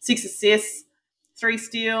 rebounds, 6 assists, 3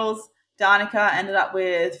 steals. Danica ended up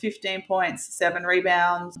with 15 points, 7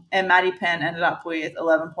 rebounds, and Maddie Penn ended up with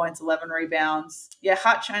 11 points, 11 rebounds. Yeah,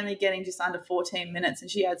 Hutch only getting just under 14 minutes,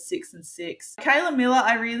 and she had 6 and 6. Kayla Miller,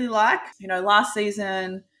 I really like. Last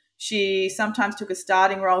season, she sometimes took a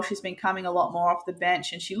starting role. She's been coming a lot more off the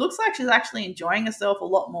bench, and she looks like she's actually enjoying herself a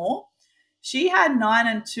lot more. She had 9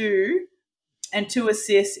 and 2 and 2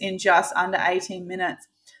 assists in just under 18 minutes.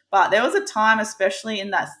 But there was a time, especially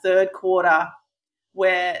in that third quarter,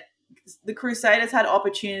 where the Crusaders had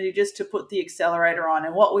opportunity just to put the accelerator on.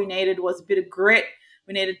 And what we needed was a bit of grit.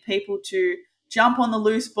 We needed people to jump on the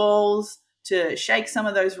loose balls, to shake some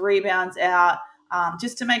of those rebounds out,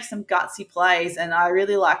 just to make some gutsy plays. And I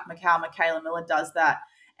really like how Michaela Miller does that.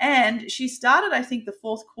 And she started, I think, the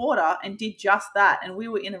fourth quarter and did just that. And we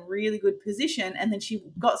were in a really good position. And then she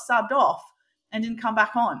got subbed off and didn't come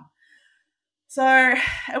back on. So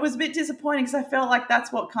it was a bit disappointing because I felt like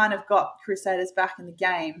that's what kind of got Crusaders back in the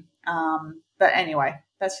game. But anyway,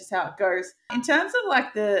 that's just how it goes. In terms of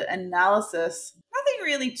like the analysis, nothing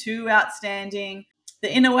really too outstanding.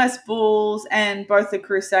 The Inner West Bulls and both the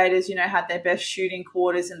Crusaders, had their best shooting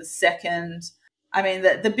quarters in the second. I mean,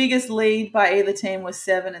 the biggest lead by either team was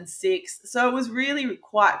 7 and 6. So it was really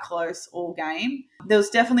quite close all game. There was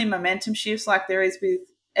definitely momentum shifts like there is with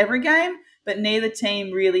every game, but neither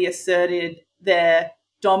team really asserted their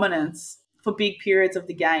dominance for big periods of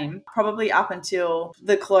the game, probably up until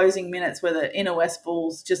the closing minutes where the Inner West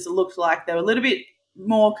Bulls just looked like they were a little bit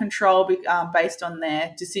more control based on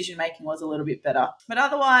their decision-making was a little bit better. But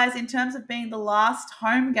otherwise, in terms of being the last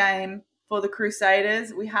home game for the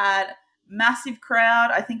Crusaders, we had massive crowd.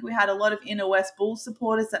 I think we had a lot of Inner West Bulls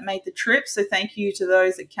supporters that made the trip. So thank you to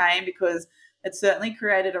those that came, because it certainly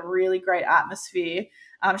created a really great atmosphere.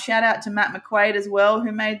 Shout out to Matt McQuaid as well,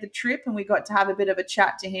 who made the trip, and we got to have a bit of a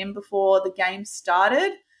chat to him before the game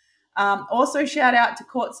started. Also, shout out to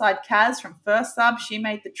Courtside Kaz from First Sub. She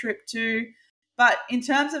made the trip too. But in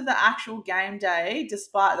terms of the actual game day,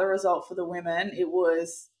 despite the result for the women, it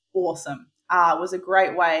was awesome. It was a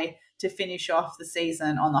great way to finish off the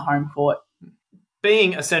season on the home court.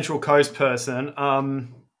 Being a Central Coast person,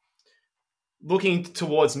 looking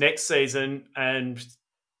towards next season and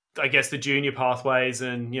I guess the junior pathways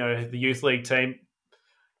and, the youth league team,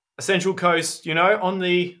 Central Coast, on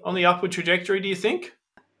the upward trajectory, do you think?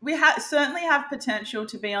 We certainly have potential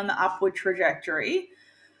to be on the upward trajectory.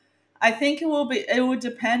 I think it will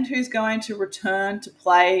depend who's going to return to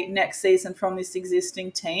play next season from this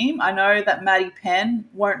existing team. I know that Maddie Penn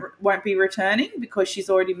won't be returning because she's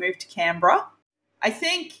already moved to Canberra. I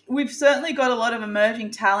think we've certainly got a lot of emerging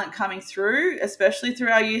talent coming through, especially through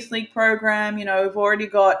our youth league program. We've already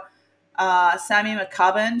got Sammy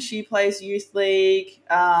McCubbin. She plays youth league,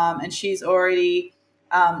 and she's already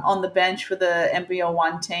on the bench for the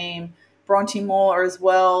NBL1 team. Bronte Moore as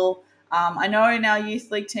well. I know in our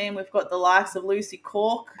youth league team we've got the likes of Lucy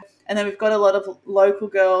Cork, and then we've got a lot of local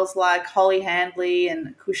girls like Holly Handley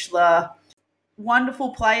and Kushla.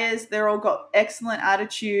 Wonderful players. They're all got excellent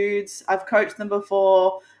attitudes. I've coached them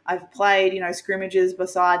before. I've played, scrimmages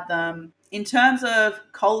beside them. In terms of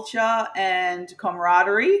culture and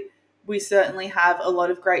camaraderie, we certainly have a lot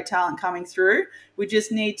of great talent coming through. We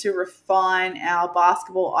just need to refine our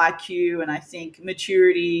basketball IQ and I think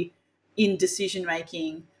maturity in decision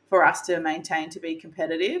making for us to maintain to be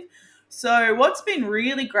competitive. So what's been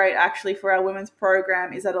really great actually for our women's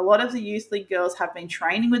program is that a lot of the youth league girls have been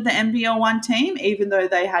training with the NBL1 team, even though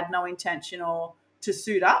they had no intention or to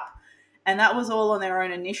suit up. And that was all on their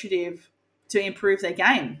own initiative to improve their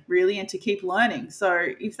game, really, and to keep learning. So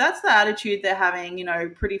if that's the attitude they're having,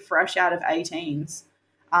 pretty fresh out of 18s,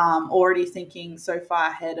 already thinking so far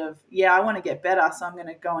ahead of, I want to get better, so I'm going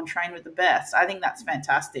to go and train with the best. I think that's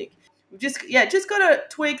fantastic. We've just got to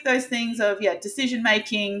tweak those things of,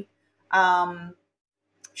 decision-making,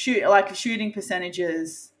 shooting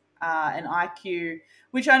percentages and IQ,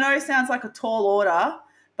 which I know sounds like a tall order,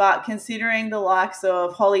 but considering the likes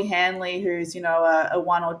of Holly Handley, who's, a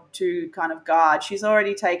one or two kind of guard, she's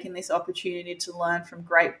already taken this opportunity to learn from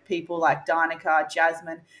great people like Danica,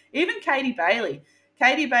 Jasmine, even Katie Bailey.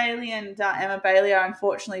 Katie Bailey and Emma Bailey are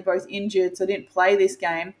unfortunately both injured, so didn't play this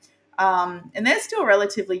game. And they're still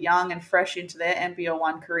relatively young and fresh into their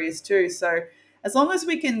NBL1 careers too. So as long as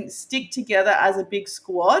we can stick together as a big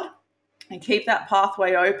squad and keep that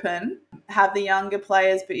pathway open, have the younger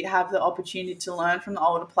players, but you have the opportunity to learn from the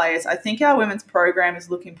older players, I think our women's program is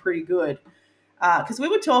looking pretty good. Because we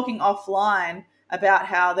were talking offline about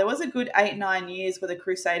how there was a good 8-9 years where the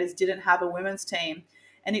Crusaders didn't have a women's team.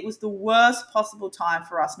 And it was the worst possible time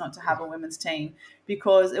for us not to have a women's team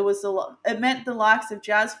because it meant the likes of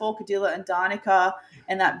Jazz Falkadilla and Danica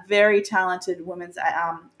and that very talented women's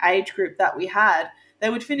age group that we had,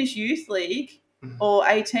 they would finish youth league or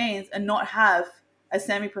 18s and not have a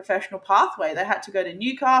semi-professional pathway. They had to go to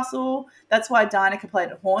Newcastle. That's why Danica played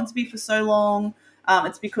at Hornsby for so long.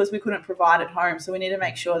 It's because we couldn't provide at home. So we need to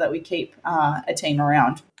make sure that we keep a team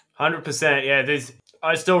around. 100%. Yeah,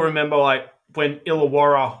 I still remember when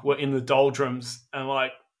Illawarra were in the doldrums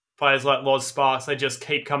and players like Loz Sparks, they just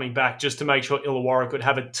keep coming back just to make sure Illawarra could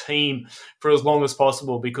have a team for as long as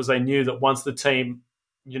possible because they knew that once the team,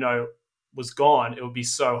 was gone, it would be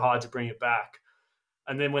so hard to bring it back.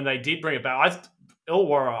 And then when they did bring it back,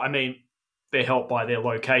 Illawarra, they're helped by their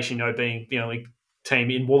location, being the only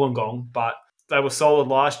team in Wollongong, but they were solid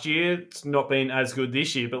last year. It's not been as good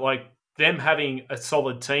this year, but them having a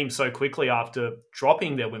solid team so quickly after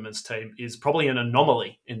dropping their women's team is probably an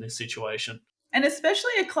anomaly in this situation. And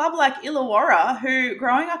especially a club like Illawarra, who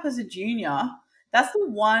growing up as a junior, that's the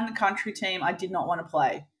one country team I did not want to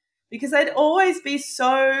play because they'd always be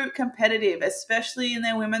so competitive, especially in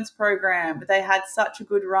their women's program. They had such a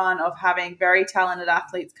good run of having very talented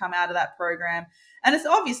athletes come out of that program. And it's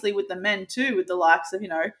obviously with the men too, with the likes of,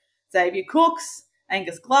 Xavier Cooks,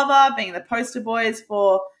 Angus Glover being the poster boys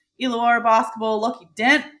for Illawarra basketball, Lockie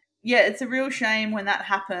Dent. Yeah, it's a real shame when that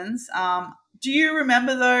happens. Do you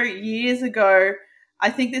remember, though, years ago,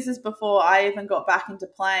 I think this is before I even got back into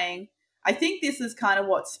playing, I think this is kind of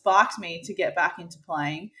what sparked me to get back into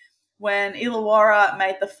playing, when Illawarra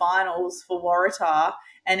made the finals for Waratah,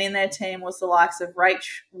 and in their team was the likes of Rach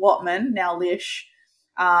Watman, now Lish,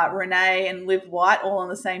 Renee and Liv White, all on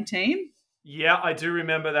the same team. Yeah, I do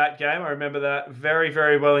remember that game. I remember that very,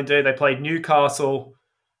 very well indeed. They played Newcastle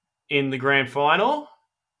in the grand final,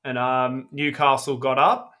 and Newcastle got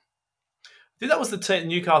up. I think that was the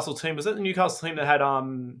Newcastle team. Was that the Newcastle team that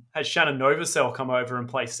had Shannon Novosel come over and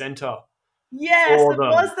play centre Yes, for it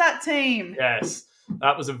was them? that team. Yes,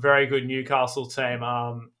 that was a very good Newcastle team.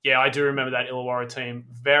 Yeah, I do remember that Illawarra team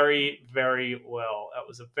very, very well. That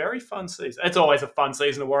was a very fun season. It's always a fun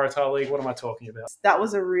season of Waratah League. What am I talking about? That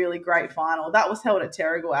was a really great final. That was held at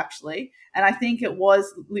Terrigal, actually. And I think it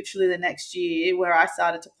was literally the next year where I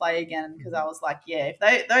started to play again because I was like, yeah,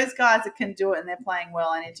 if those guys can do it and they're playing well,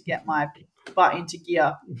 I need to get my butt into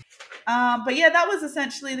gear. But yeah, that was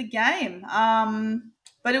essentially the game.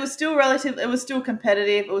 But it was still it was still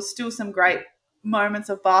competitive. It was still some great moments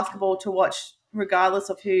of basketball to watch, regardless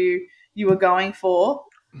of who you were going for.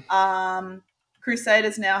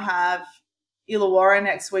 Crusaders now have Illawarra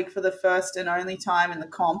next week for the first and only time in the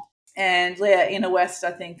comp. And yeah, Inner West,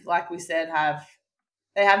 I think, like we said,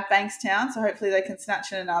 they have Bankstown, so hopefully they can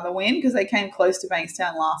snatch in another win because they came close to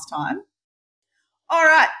Bankstown last time. All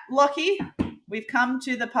right, Lochy, we've come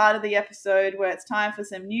to the part of the episode where it's time for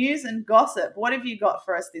some news and gossip. What have you got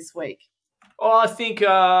for us this week? Oh, I think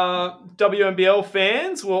WNBL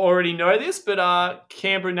fans will already know this, but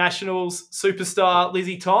Canberra Nationals superstar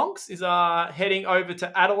Lizzie Tonks is heading over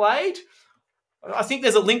to Adelaide. I think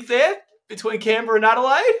there's a link there between Canberra and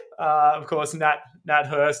Adelaide. Of course, Nat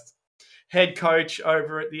Hurst, head coach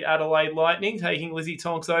over at the Adelaide Lightning, taking Lizzie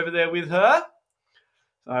Tonks over there with her.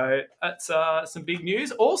 So that's some big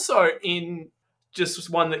news. Also, in just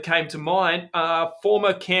one that came to mind,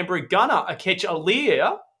 former Canberra Gunner Akech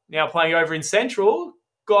Alir, now playing over in Central,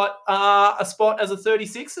 got a spot as a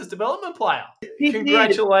 36ers development player.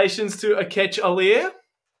 Congratulations to Akech Alir.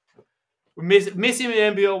 We miss him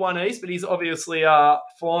in NBL1 East, but he's obviously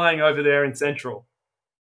flying over there in Central.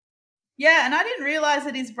 Yeah, and I didn't realise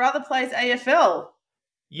that his brother plays AFL.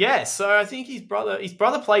 Yeah, so I think his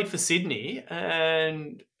brother played for Sydney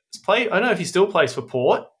and I don't know if he still plays for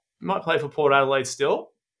Port. He might play for Port Adelaide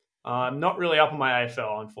still. I'm not really up on my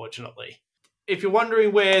AFL, unfortunately. If you're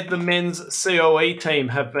wondering where the men's COE team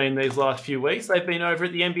have been these last few weeks, they've been over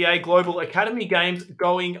at the NBA Global Academy Games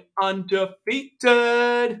going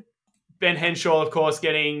undefeated. Ben Henshaw, of course,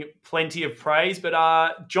 getting plenty of praise,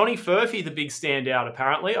 but Johnny Furphy, the big standout,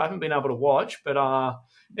 apparently. I haven't been able to watch, but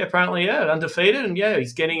apparently, undefeated, and yeah,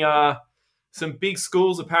 he's getting some big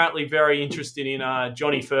schools apparently very interested in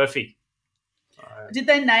Johnny Furphy. Did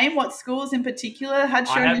they name what schools in particular had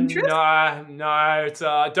shown interest? No.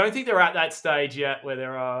 I don't think they're at that stage yet where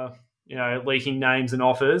they're leaking names and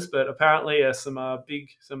offers, but apparently, some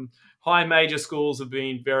high major schools have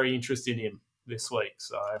been very interested in him this week.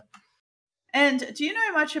 So. And do you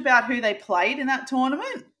know much about who they played in that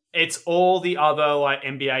tournament? It's all the other like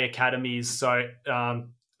NBA academies. So I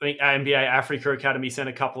think NBA Africa Academy sent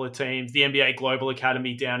a couple of teams. The NBA Global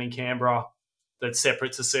Academy down in Canberra, that's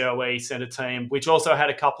separate to COE, sent a team, which also had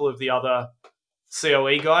a couple of the other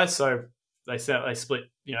COE guys. So they split.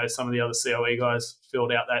 Some of the other COE guys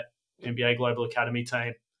filled out that NBA Global Academy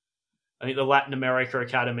team. I think the Latin America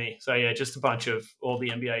Academy. So yeah, just a bunch of all the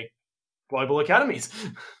NBA Global Academies.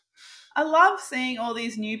 I love seeing all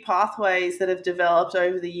these new pathways that have developed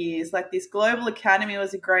over the years. Like this Global Academy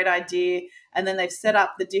was a great idea, and then they've set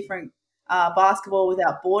up the different basketball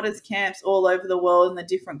without borders camps all over the world in the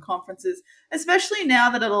different conferences, especially now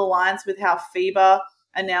that it aligns with how FIBA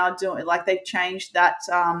are now doing. Like they've changed that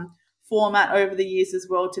format over the years as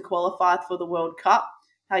well to qualify for the World Cup.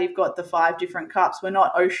 How you've got the 5 different cups. We're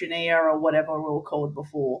not Oceania or whatever we were called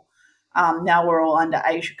before. Now we're all under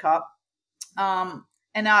Asia Cup.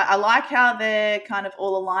 And I like how they're kind of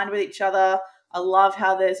all aligned with each other. I love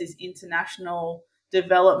how there's this international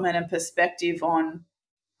development and perspective on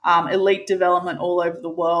elite development all over the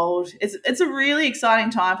world. It's a really exciting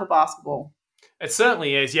time for basketball. It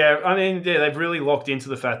certainly is, yeah. I mean, yeah, they've really locked into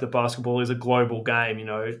the fact that basketball is a global game.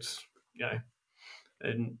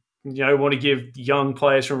 And want to give young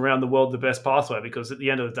players from around the world the best pathway because at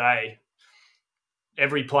the end of the day,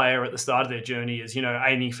 every player at the start of their journey is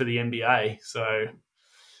aiming for the NBA. So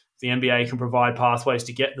the NBA can provide pathways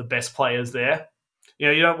to get the best players there.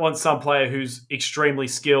 You don't want some player who's extremely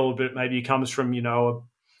skilled, but maybe comes from, a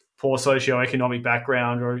poor socioeconomic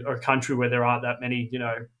background or a country where there aren't that many,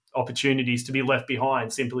 opportunities to be left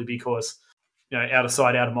behind simply because, out of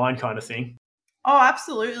sight, out of mind kind of thing. Oh,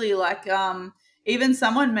 absolutely. Like even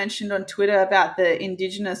someone mentioned on Twitter about the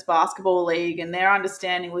Indigenous Basketball League, and their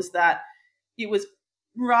understanding was that it was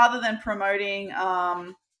rather than promoting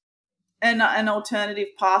an alternative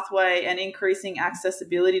pathway and increasing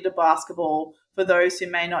accessibility to basketball for those who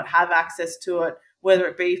may not have access to it, whether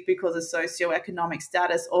it be because of socioeconomic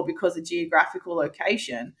status or because of geographical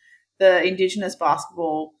location, the Indigenous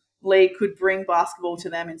Basketball League could bring basketball to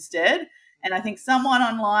them instead. And I think someone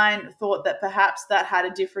online thought that perhaps that had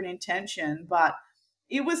a different intention, but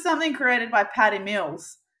it was something created by Patty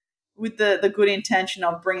Mills with the good intention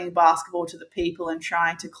of bringing basketball to the people and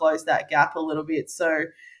trying to close that gap a little bit. So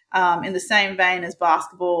in the same vein as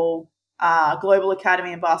basketball, Global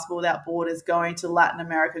Academy and Basketball Without Borders going to Latin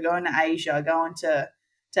America, going to Asia, going to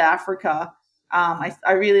Africa, I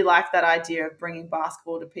really like that idea of bringing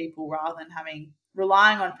basketball to people rather than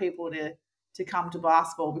relying on people to come to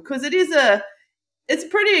basketball, because it's a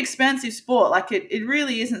pretty expensive sport. Like it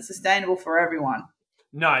really isn't sustainable for everyone.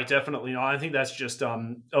 No, definitely not. I think that's just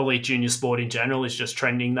elite junior sport in general is just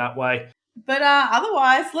trending that way. But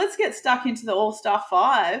otherwise, let's get stuck into the All-Star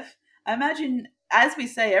 5. I imagine, as we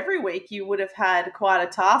say every week, you would have had quite a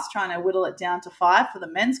task trying to whittle it down to 5 for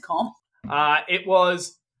the men's comp. It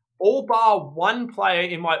was all bar one player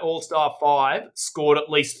in my All-Star 5 scored at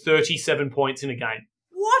least 37 points in a game.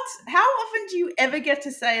 What? How often do you ever get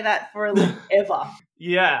to say that for a league ever?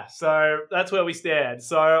 Yeah, so that's where we stand.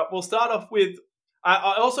 So we'll start off with,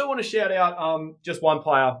 I also want to shout out just one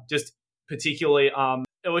player, just particularly,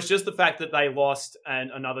 it was just the fact that they lost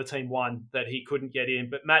and another team won that he couldn't get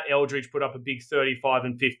in. But Matt Eldridge put up a big 35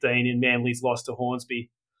 and 15 in Manly's loss to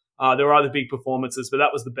Hornsby. There were other big performances, but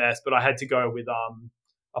that was the best. But I had to go with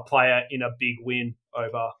a player in a big win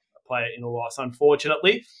over a player in a loss,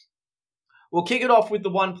 unfortunately. We'll kick it off with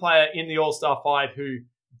the one player in the All-Star 5 who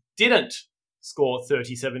didn't score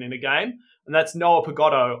 37 in a game, and that's Noah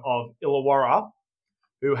Pagotto of Illawarra,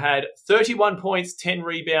 who had 31 points, 10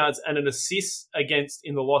 rebounds, and an assist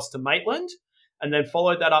in the loss to Maitland, and then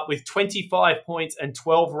followed that up with 25 points and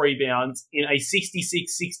 12 rebounds in a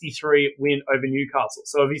 66-63 win over Newcastle.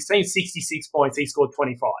 So of his team's 66 points, he scored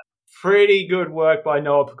 25. Pretty good work by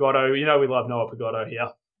Noah Pagotto. You know we love Noah Pagotto here.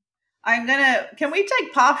 Can we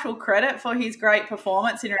take partial credit for his great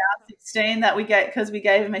performance in round 16 that we get because we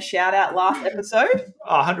gave him a shout out last episode?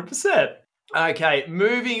 100%. Okay,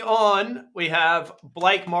 moving on, we have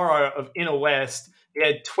Blake Morrow of Inner West. He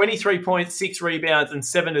had 23 points, 6 rebounds, and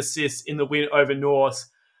 7 assists in the win over North.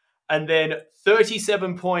 And then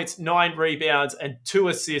 37 points, 9 rebounds, and 2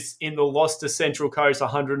 assists in the loss to Central Coast,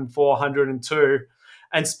 104-102.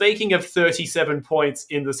 And speaking of 37 points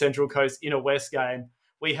in the Central Coast Inner West game,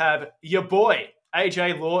 we have your boy,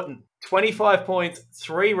 AJ Lawton. 25 points,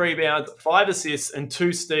 3 rebounds, 5 assists, and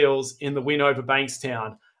 2 steals in the win over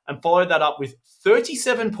Bankstown. And followed that up with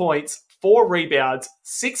 37 points, 4 rebounds,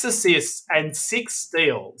 6 assists, and 6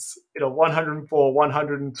 steals in a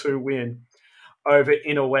 104-102 win over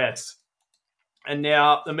Inner West. And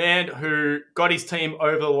now the man who got his team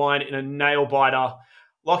over the line in a nail-biter,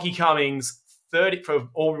 Lockie Cummings, 30 for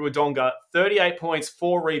Albury Wodonga, 38 points,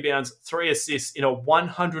 4 rebounds, 3 assists in a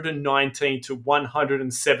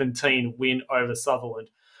 119-117 win over Sutherland.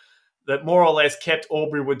 That more or less kept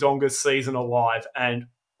Albury Wodonga's season alive, and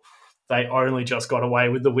they only just got away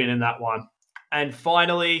with the win in that one. And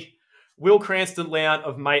finally, Will Cranston-Lown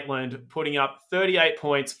of Maitland putting up 38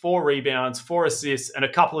 points, 4 rebounds, 4 assists, and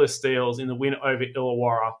a couple of steals in the win over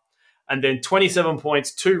Illawarra. And then 27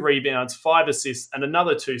 points, 2 rebounds, 5 assists, and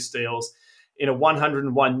another 2 steals in a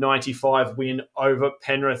 101-95 win over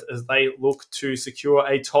Penrith as they look to secure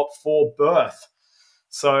a top 4 berth.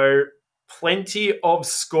 So plenty of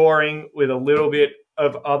scoring with a little bit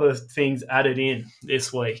of other things added in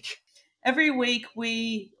this week. Every week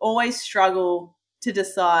we always struggle to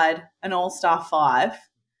decide an All-Star 5.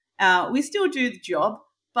 We still do the job,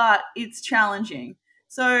 but it's challenging.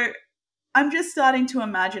 So I'm just starting to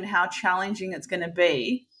imagine how challenging it's going to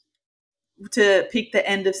be to pick the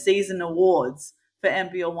end of season awards for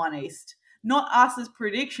NBL1 East. Not us as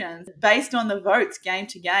predictions, based on the votes game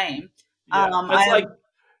to game. Yeah.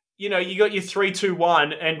 You got your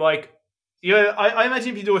 3-2-1 and I imagine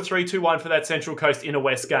if you do a 3-2-1 for that Central Coast Inner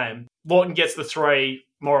West game, Lawton gets the 3,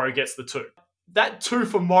 Morrow gets the 2. That 2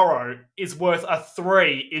 for Morrow is worth a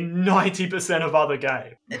 3 in 90% of other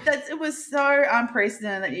games. It was so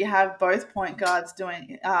unprecedented that you have both point guards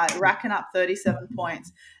racking up 37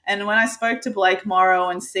 points. And when I spoke to Blake Morrow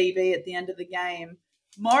and CB at the end of the game,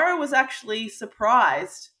 Morrow was actually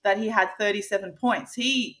surprised that he had 37 points.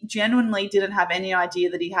 He genuinely didn't have any idea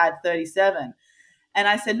that he had 37. And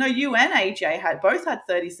I said, no, you and AJ both had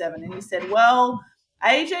 37. And he said, well,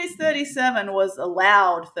 AJ's 37 was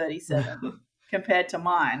allowed 37 compared to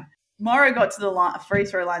mine. Morrow got to the free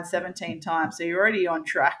throw line 17 times, so you're already on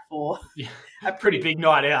track for a pretty big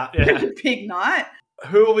night out. Yeah. Pretty big night.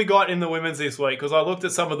 Who have we got in the women's this week? Because I looked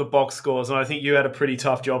at some of the box scores, and I think you had a pretty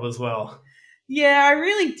tough job as well. Yeah, I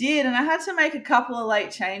really did. And I had to make a couple of late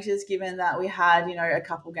changes given that we had, a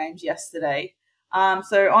couple games yesterday.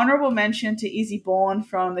 So, honourable mention to Izzy Bourne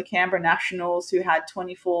from the Canberra Nationals, who had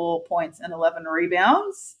 24 points and 11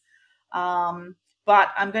 rebounds. But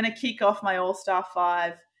I'm going to kick off my All Star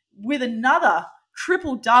 5 with another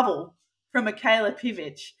triple double from Michaela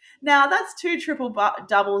Pivic. Now, that's two triple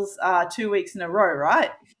doubles 2 weeks in a row,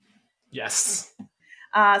 right? Yes.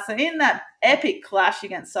 So in that epic clash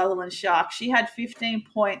against Sutherland Sharks, she had 15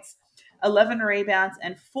 points, 11 rebounds,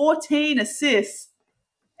 and 14 assists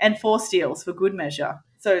and 4 steals for good measure.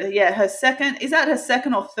 So yeah, is that her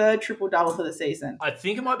second or third triple double for the season? I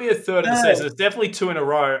think it might be a third of the Third. season. It's definitely two in a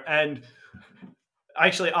row. And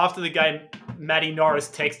actually, after the game, Maddie Norris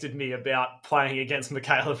texted me about playing against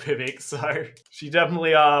Michaela Pivic. So she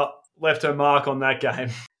definitely left her mark on that game.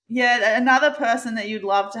 Yeah, another person that you'd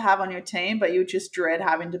love to have on your team, but you just dread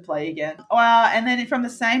having to play again. And then from the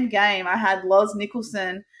same game, I had Loz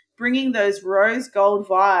Nicholson bringing those rose gold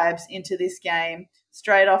vibes into this game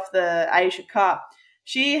straight off the Asia Cup.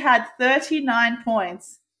 She had 39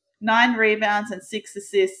 points, 9 rebounds, and 6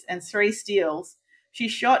 assists, and 3 steals. She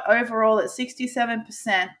shot overall at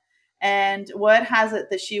 67%, and word has it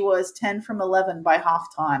that she was 10 from 11 by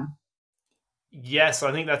halftime. Yes,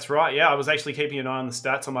 I think that's right. Yeah, I was actually keeping an eye on the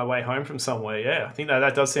stats on my way home from somewhere. Yeah, I think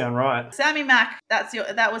that does sound right. Sammy Mack,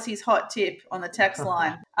 that was his hot tip on the text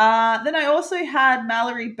line. Then I also had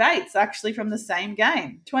Mallory Bates, actually from the same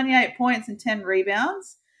game, 28 points and 10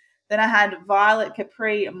 rebounds. Then I had Violet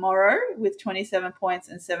Kapri Morrow with 27 points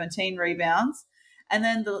and 17 rebounds. And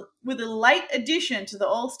then with a late addition to the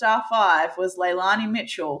All-Star 5 was Leilani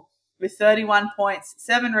Mitchell with 31 points,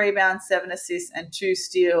 7 rebounds, 7 assists, and 2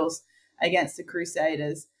 steals against the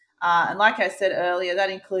Crusaders. And like I said earlier,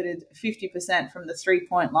 that included 50% from the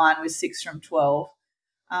 3-point line with 6 from 12.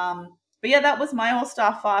 But yeah, that was my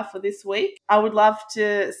All-Star 5 for this week. I would love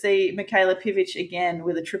to see Michaela Pivic again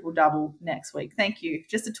with a triple-double next week. Thank you.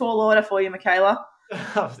 Just a tall order for you, Michaela.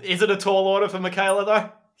 Is it a tall order for Michaela,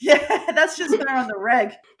 though? Yeah, that's just her on the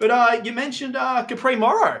reg. But you mentioned Kapri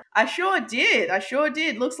Morrow. I sure did.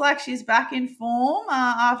 Looks like she's back in form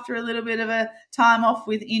after a little bit of a time off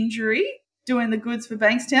with injury, doing the goods for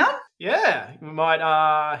Bankstown. Yeah, we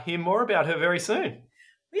might hear more about her very soon.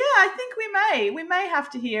 Yeah, I think we may. We may have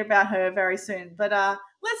to hear about her very soon. But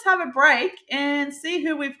let's have a break and see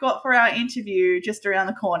who we've got for our interview just around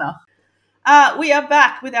the corner. We are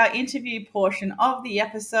back with our interview portion of the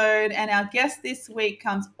episode, and our guest this week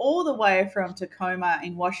comes all the way from Tacoma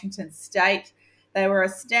in Washington State. They were a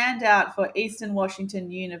standout for Eastern Washington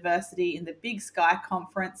University in the Big Sky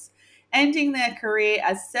Conference, ending their career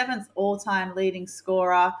as 7th all-time leading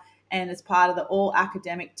scorer and as part of the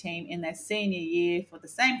all-academic team in their senior year for the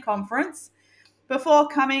same conference. Before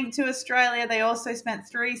coming to Australia, they also spent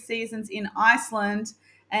 3 seasons in Iceland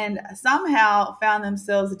and somehow found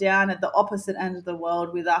themselves down at the opposite end of the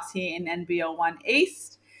world with us here in NBL1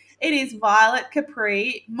 East. It is Violet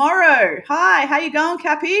Kapri Morrow. Hi, how you going,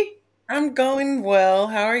 Kappy? I'm going well.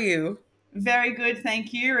 How are you? Very good,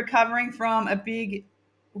 thank you. Recovering from a big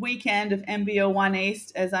weekend of NBL1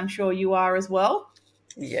 East, as I'm sure you are as well.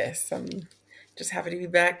 Yes, I'm just happy to be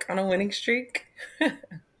back on a winning streak. So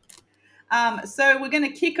we're going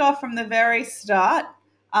to kick off from the very start.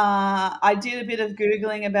 I did a bit of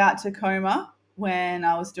Googling about Tacoma when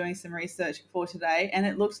I was doing some research for today, and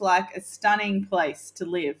it looks like a stunning place to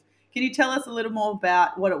live. Can you tell us a little more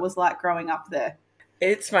about what it was like growing up there?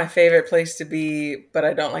 It's my favorite place to be, but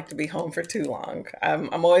I don't like to be home for too long.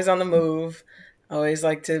 I'm always on the move. I always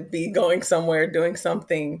like to be going somewhere, doing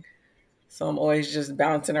something. So I'm always just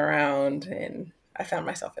bouncing around, and I found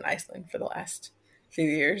myself in Iceland for the last few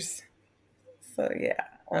years. So yeah,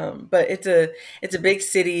 but it's a big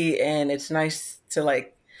city, and it's nice to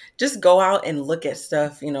like just go out and look at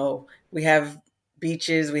stuff. We have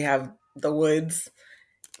beaches, we have the woods,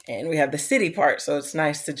 and we have the city part. So it's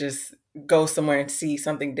nice to just go somewhere and see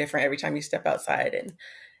something different every time you step outside. And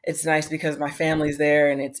it's nice because my family's there,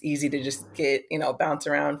 and it's easy to just get bounce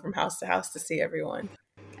around from house to house to see everyone.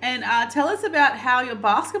 And tell us about how your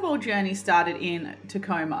basketball journey started in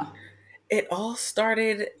Tacoma. It all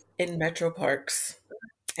started in Metro Parks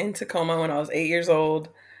in Tacoma when I was 8 years old.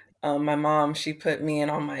 My mom, she put me and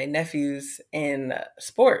all my nephews in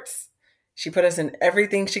sports. She put us in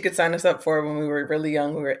everything she could sign us up for when we were really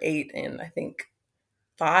young. We were 8 and I think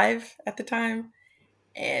 5 at the time.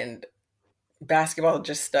 And basketball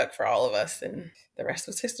just stuck for all of us, and the rest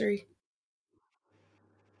was history.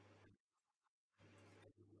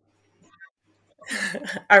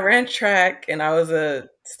 I ran track, and I was a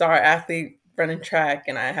star athlete running track,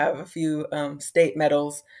 and I have a few state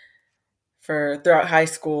medals for throughout high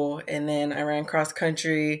school, and then I ran cross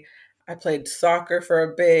country. I played soccer for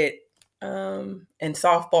a bit, and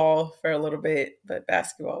softball for a little bit, but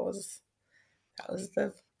basketball was that was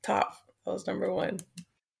the top. That was number one.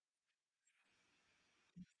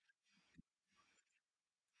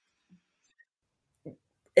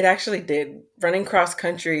 It actually did. Running cross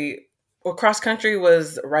country, well, cross country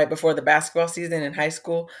was right before the basketball season in high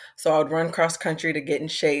school. So I would run cross country to get in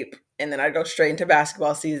shape. And then I'd go straight into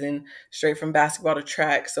basketball season, straight from basketball to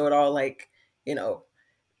track. So it all like, you know,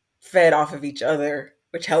 fed off of each other,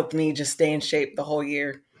 which helped me just stay in shape the whole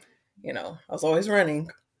year. I was always running,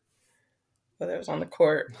 whether it was on the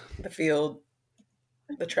court, the field,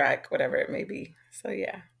 the track, whatever it may be. So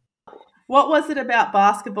yeah. What was it about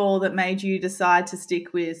basketball that made you decide to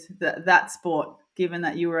stick with that sport, given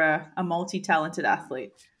that you were a multi-talented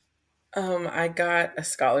athlete? I got a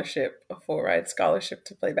scholarship, a full ride scholarship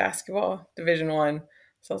to play basketball, Division 1.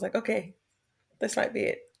 So I was like, okay, this might be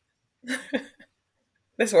it.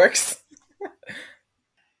 This works.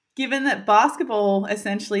 Given that basketball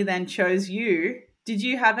essentially then chose you, did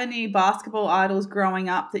you have any basketball idols growing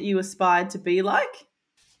up that you aspired to be like?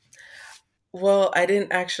 Well, I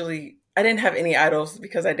didn't have any idols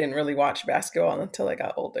because I didn't really watch basketball until I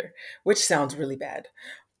got older, which sounds really bad.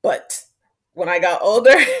 But when I got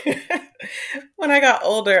older,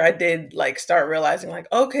 I did like start realizing like,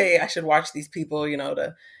 okay, I should watch these people,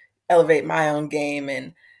 to elevate my own game.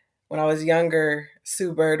 And when I was younger,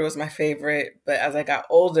 Sue Bird was my favorite. But as I got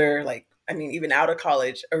older, like, I mean, even out of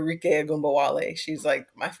college, Arike Agumbawale, she's like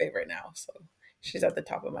my favorite now. So she's at the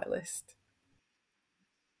top of my list.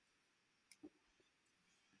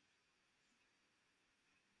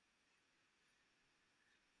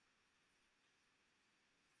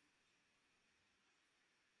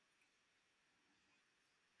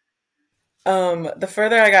 The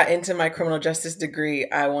further I got into my criminal justice degree,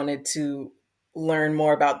 I wanted to learn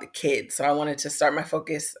more about the kids. So I wanted to start my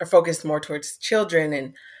focus more towards children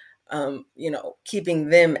and, keeping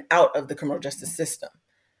them out of the criminal justice system.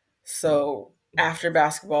 So after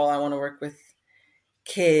basketball, I want to work with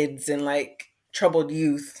kids and like troubled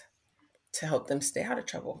youth to help them stay out of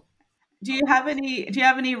trouble. Do you have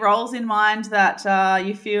any roles in mind that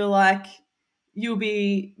you feel like you'll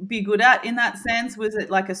be good at in that sense? Was it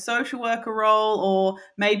like a social worker role, or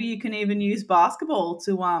maybe you can even use basketball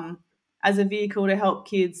to as a vehicle to help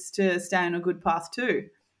kids to stay on a good path too?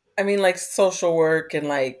 I mean, like social work and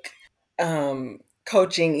like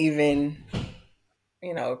coaching, even,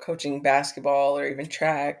 coaching basketball or even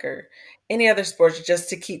track or any other sports just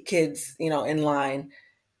to keep kids, in line,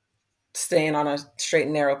 staying on a straight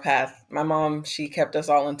and narrow path. My mom, she kept us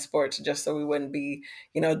all in sports just so we wouldn't be,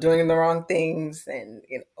 doing the wrong things and,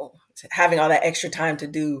 having all that extra time to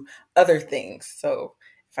do other things. So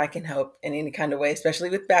if I can help in any kind of way, especially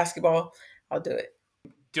with basketball, I'll do it.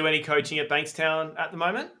 Do any coaching at Bankstown at the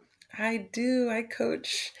moment? I do. I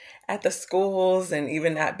coach at the schools and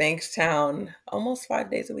even at Bankstown almost 5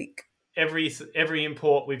 days a week. Every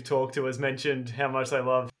import we've talked to has mentioned how much they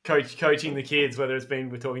love coaching the kids, whether it's been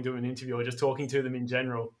we're talking to them in an interview or just talking to them in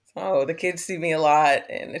general. Oh, the kids see me a lot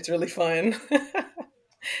and it's really fun.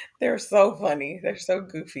 They're so funny. They're so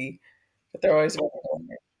goofy, but they're always welcome.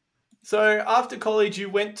 So after college, you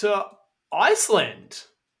went to Iceland.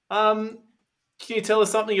 Can you tell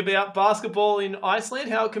us something about basketball in Iceland?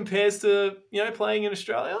 How it compares to playing in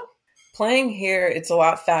Australia? Playing here, it's a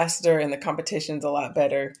lot faster and the competition's a lot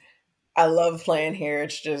better. I love playing here.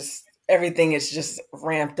 It's just everything is just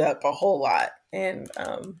ramped up a whole lot. And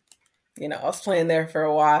I was playing there for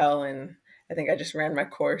a while and I think I just ran my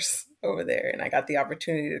course over there and I got the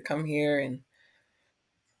opportunity to come here and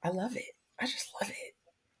I love it. I just love it.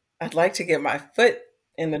 I'd like to get my foot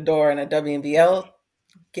in the door in a WNBL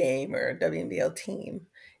game or a WNBL team,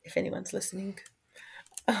 if anyone's listening,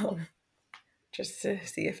 um, just to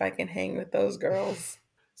see if I can hang with those girls.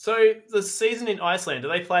 So the season in Iceland, do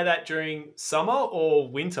they play that during summer or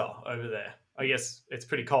winter over there? I guess it's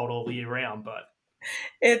pretty cold all year round, but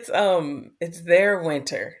It's their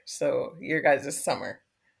winter, so your guys' is summer.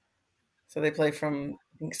 So they play from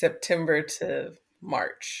I think September to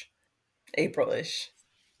March, April-ish.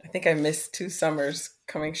 I think I missed 2 summers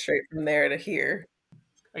coming straight from there to here.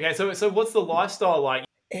 okay. So what's the lifestyle like?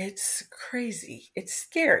 It's crazy. It's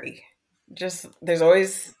scary. Just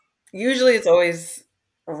usually it's always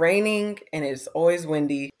raining and it's always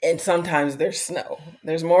windy and sometimes there's snow.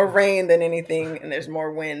 There's more rain than anything and there's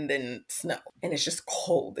more wind than snow. And it's just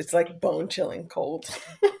cold. It's like bone chilling cold.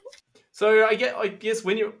 So I guess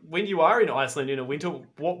when you are in Iceland in a winter,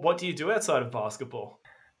 what do you do outside of basketball?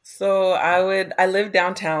 So I lived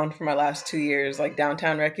downtown for my last 2 years, like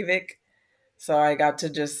downtown Reykjavik. So I got to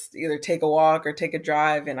just either take a walk or take a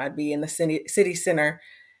drive, and I'd be in the city center,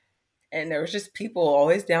 and there was just people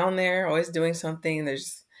always down there, always doing something.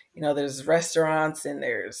 There's restaurants and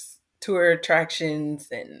there's tour attractions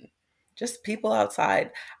and just people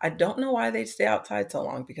outside. I don't know why they'd stay outside so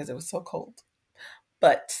long because it was so cold.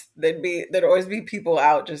 But there'd always be people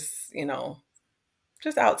out just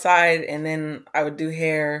outside. And then I would do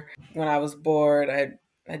hair when I was bored.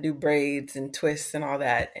 I'd do braids and twists and all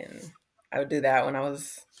that, and I would do that when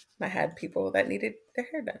I had people that needed their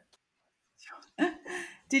hair done.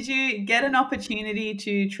 Did you get an opportunity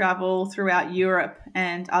to travel throughout Europe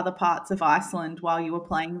and other parts of Iceland while you were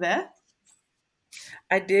playing there?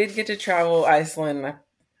 I did get to travel Iceland.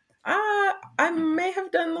 I may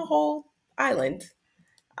have done the whole island.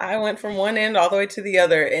 I went from one end all the way to the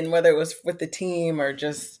other, and whether it was with the team or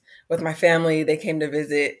just with my family, they came to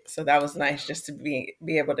visit. So that was nice just to be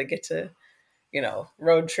able to get to,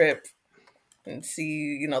 road trip and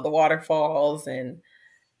see, the waterfalls. And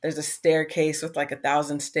there's a staircase with like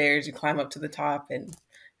 1,000 stairs. You climb up to the top, and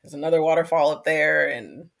there's another waterfall up there,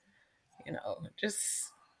 and just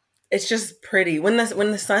it's just pretty. When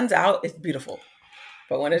the sun's out, it's beautiful.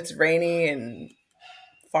 But when it's rainy and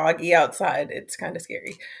foggy outside, it's kind of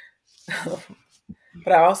scary.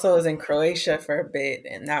 But I also was in Croatia for a bit,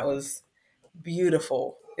 and that was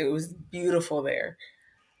beautiful. It was beautiful there.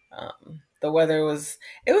 The weather it was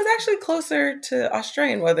actually closer to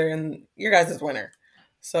Australian weather in your guys' winter.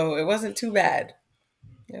 So it wasn't too bad.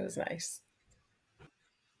 It was nice.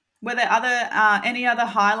 Were there any other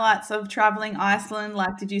highlights of traveling Iceland?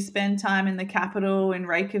 Like, did you spend time in the capital in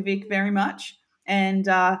Reykjavik very much? And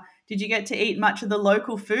did you get to eat much of the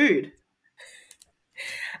local food?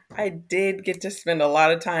 I did get to spend a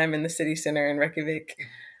lot of time in the city center in Reykjavik.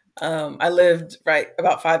 I lived right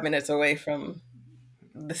about 5 minutes away from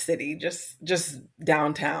the city, just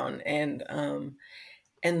downtown, and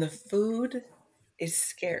the food is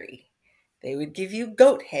scary. They would give you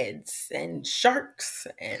goat heads and sharks,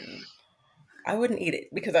 and I wouldn't eat it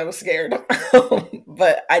because I was scared.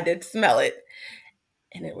 But I did smell it,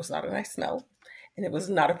 and it was not a nice smell, and it was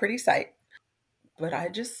not a pretty sight. But I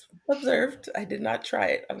just observed. I did not try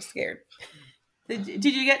it. I was scared. Did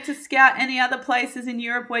you get to scout any other places in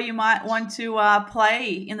Europe where you might want to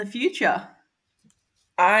play in the future?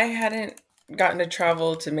 I hadn't gotten to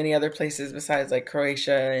travel to many other places besides like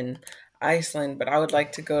Croatia and Iceland, but I would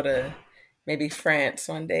like to go to maybe France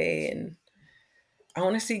one day, and I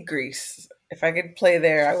want to see Greece. If I could play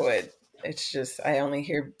there, I would. It's just, I only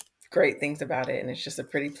hear great things about it, and it's just a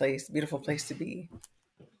pretty place, beautiful place to be.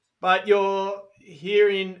 But you're here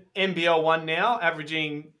in NBL1 now,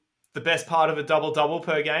 averaging the best part of a double-double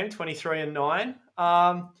per game, 23 and 9.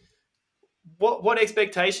 What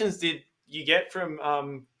expectations did you get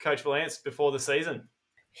from Coach Valance before the season?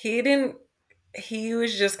 He didn't, he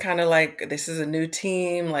was just kind of like, this is a new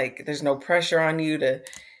team. Like, there's no pressure on you to,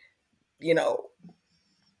 you know,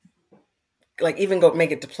 like even go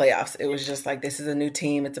make it to playoffs. It was just like, this is a new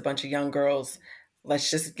team. It's a bunch of young girls. Let's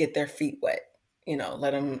just get their feet wet.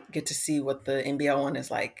 Let them get to see what the NBL1 is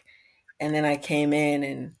like. And then I came in,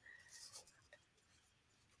 and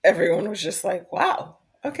everyone was just like, wow,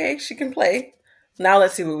 okay, she can play. Now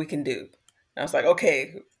let's see what we can do. And I was like,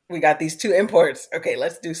 okay, we got these two imports. Okay,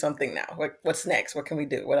 let's do something now. What's next? What can we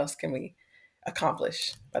do? What else can we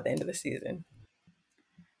accomplish by the end of the season?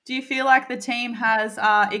 Do you feel like the team has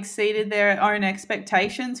exceeded their own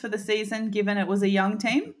expectations for the season, given it was a young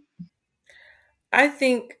team? I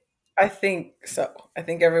think I think so. I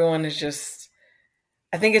think everyone is just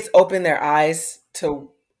I think it's opened their eyes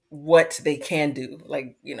to what they can do,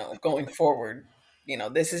 like, going forward.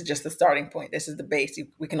 This is just the starting point. This is the base.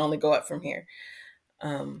 We can only go up from here.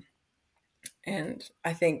 Um, and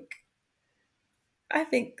I think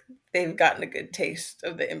they've gotten a good taste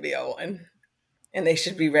of the NBL1, and they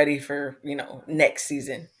should be ready for, next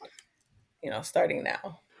season, starting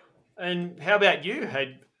now. And how about you?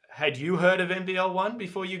 Had you heard of NBL1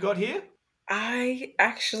 before you got here? I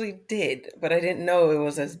actually did, but I didn't know it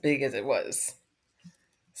was as big as it was.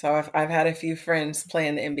 So I've had a few friends play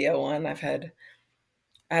in the NBL1.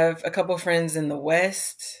 I have a couple friends in the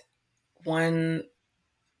West, one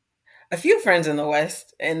a few friends in the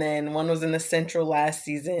West, and then one was in the Central last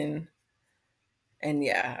season. And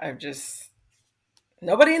yeah, I've just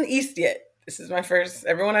nobody in the East yet. This is my first.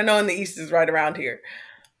 Everyone I know in the East is right around here,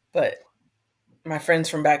 but my friends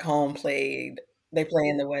from back home played. They play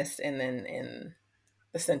in the West and then in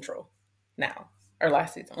the Central now, or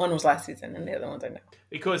last season. One was last season, and the other ones I know.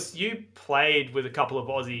 Because you played with a couple of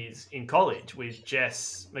Aussies in college with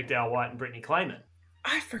Jess McDowell White and Brittany Clayman.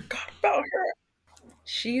 I forgot about her.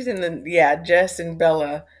 She's in the Jess and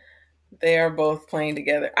Bella. They are both playing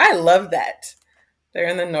together. I love that. They're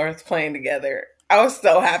in the North playing together. I was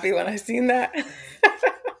so happy when I seen that.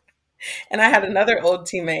 And I had another old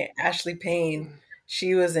teammate, Ashley Payne.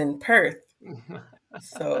 She was in Perth.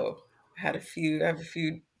 So I have a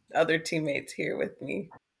few other teammates here with me.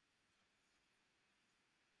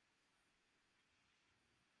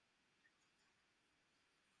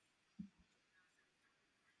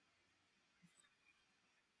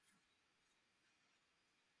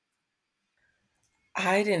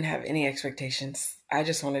 I didn't have any expectations. I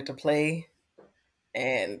just wanted to play,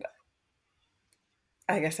 and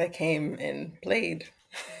I guess I came and played,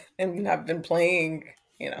 and I've been playing,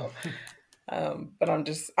 you know. But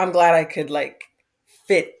I'm glad I could like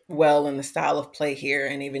fit well in the style of play here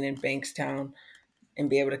and even in Bankstown and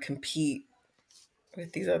be able to compete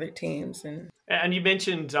with these other teams. And you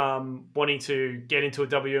mentioned wanting to get into a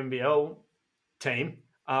WNBL team.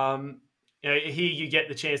 Here you get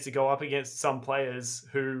the chance to go up against some players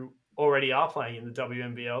who already are playing in the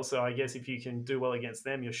WNBL. So I guess if you can do well against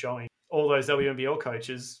them, you're showing all those WNBL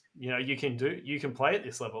coaches, you can play at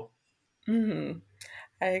this level. Mm-hmm.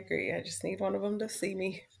 I agree. I just need one of them to see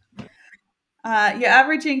me. You're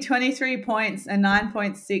averaging 23 points and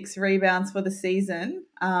 9.6 rebounds for the season,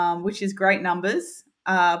 which is great numbers.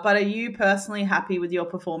 But are you personally happy with your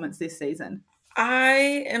performance this season?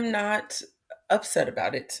 I am not upset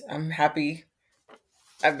about it. I'm happy.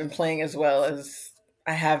 I've been playing as well as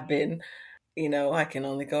I have been. I can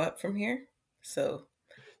only go up from here. So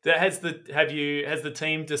Has the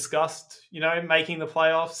team discussed making the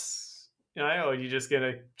playoffs, or are you just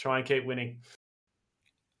gonna try and keep winning?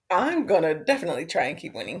 I'm gonna definitely try and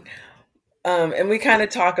keep winning. And we kind of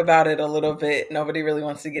talk about it a little bit. Nobody really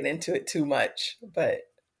wants to get into it too much, but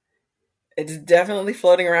it's definitely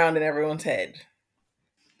floating around in everyone's head.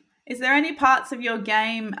 Is there any parts of your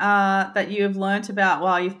game that you have learnt about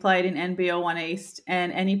while you've played in NBL1 East,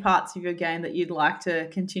 and any parts of your game that you'd like to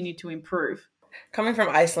continue to improve? Coming from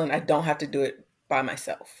Iceland, I don't have to do it by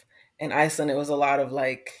myself. In Iceland, it was a lot of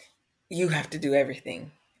like, you have to do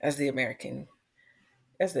everything as the American,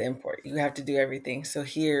 as the import. You have to do everything. So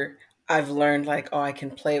here, I've learned like, oh, I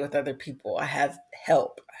can play with other people. I have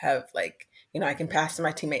help. I have like, I can pass to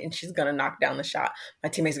my teammate and she's gonna knock down the shot. My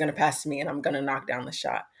teammate's gonna pass to me and I'm gonna knock down the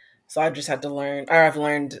shot. So I've just had to learn, or I've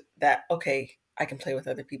learned that okay, I can play with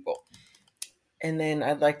other people. And then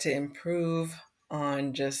I'd like to improve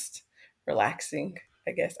on just relaxing,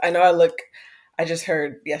 I guess. I just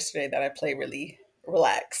heard yesterday that I play really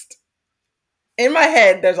relaxed. In my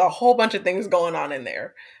head, there's a whole bunch of things going on in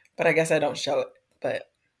there, but I guess I don't show it. But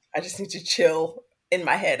I just need to chill in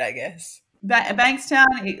my head, I guess.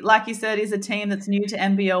 Bankstown, like you said, is a team that's new to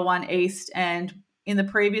NBL1 East, and in the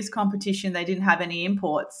previous competition, they didn't have any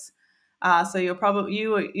imports. So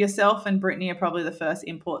you yourself and Brittany are probably the first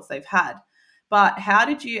imports they've had. But how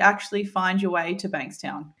did you actually find your way to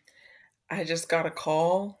Bankstown? I just got a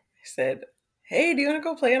call. I said, "Hey, do you want to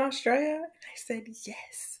go play in Australia?" I said,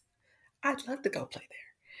 "Yes, I'd love to go play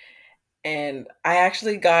there." And I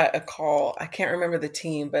actually got a call. I can't remember the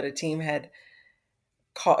team, but a team had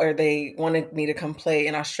called, or they wanted me to come play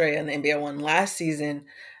in Australia in the NBL1 last season.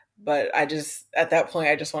 But at that point,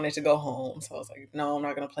 I just wanted to go home. So I was like, no, I'm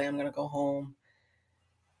not going to play. I'm going to go home.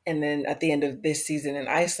 And then at the end of this season in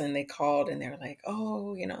Iceland, they called and they were like,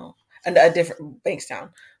 oh, and a different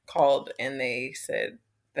Bankstown called and they said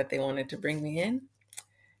that they wanted to bring me in.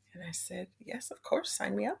 And I said, yes, of course,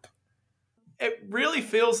 sign me up. It really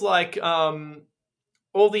feels like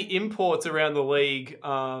all the imports around the league,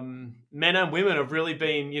 men and women, have really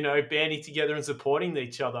been, banding together and supporting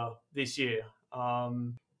each other this year.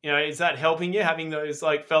 Is that helping you, having those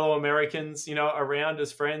like fellow Americans, around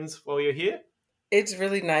as friends while you're here? It's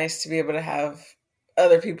really nice to be able to have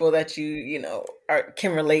other people that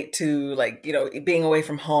can relate to, like, being away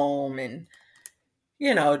from home and,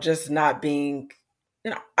 just not being,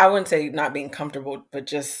 I wouldn't say not being comfortable, but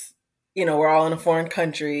just, we're all in a foreign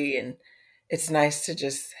country and it's nice to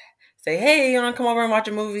just say, hey, you want to come over and watch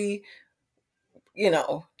a movie?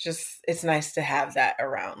 Just it's nice to have that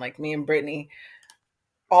around. Like me and Brittany,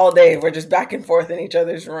 all day we're just back and forth in each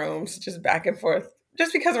other's rooms, just back and forth.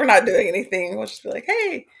 Just because we're not doing anything, we'll just be like,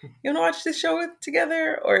 "Hey, you want to watch this show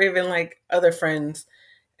together?" Or even like other friends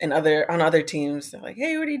and on other teams, they're like,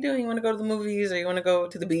 "Hey, what are you doing? You want to go to the movies or you want to go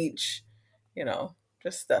to the beach?"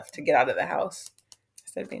 Just stuff to get out of the house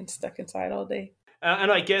instead of being stuck inside all day. And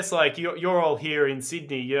I guess like you're all here in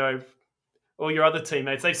Sydney, all your other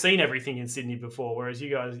teammates, they've seen everything in Sydney before, whereas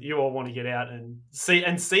you all want to get out and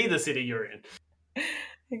see the city you're in.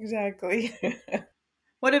 Exactly.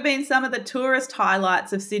 What have been some of the tourist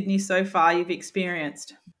highlights of Sydney so far you've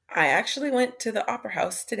experienced? I actually went to the Opera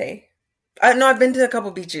House today. No, I've been to a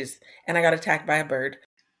couple beaches and I got attacked by a bird.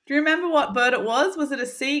 Do you remember what bird it was? Was it a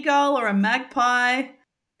seagull or a magpie?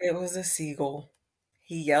 It was a seagull.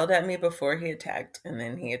 He yelled at me before he attacked, and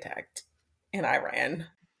then he attacked, and I ran.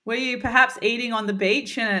 Were you perhaps eating on the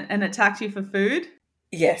beach and attacked you for food?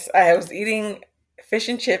 Yes, I was eating fish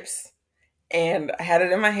and chips, and I had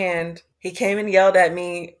it in my hand. He came and yelled at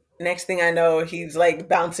me. Next thing I know, he's like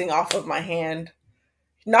bouncing off of my hand,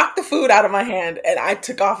 knocked the food out of my hand, and I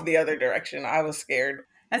took off the other direction. I was scared.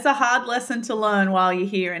 It's a hard lesson to learn while you're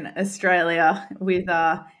here in Australia. With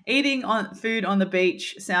eating on food on the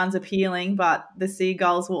beach sounds appealing, but the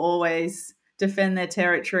seagulls will always defend their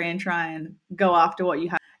territory and try and go after what you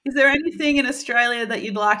have. Is there anything in Australia that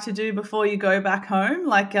you'd like to do before you go back home,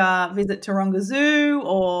 like visit Taronga Zoo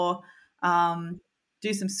or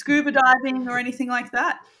do some scuba diving or anything like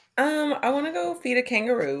that? I want to go feed a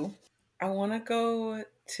kangaroo. I want to go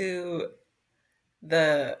to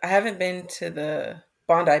I haven't been to the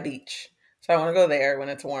Bondi Beach, so I want to go there when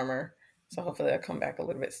it's warmer. So hopefully I'll come back a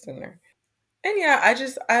little bit sooner. And yeah,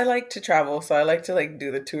 I like to travel, so I like to like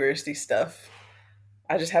do the touristy stuff.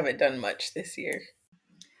 I just haven't done much this year.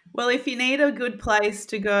 Well, if you need a good place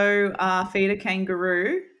to go feed a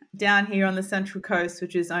kangaroo down here on the Central Coast,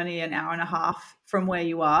 which is only an hour and a half from where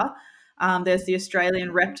you are, there's the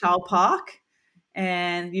Australian Reptile Park,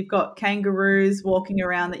 and you've got kangaroos walking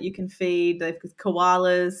around that you can feed. They've got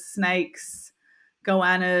koalas, snakes,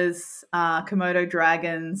 goannas, Komodo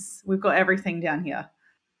dragons. We've got everything down here.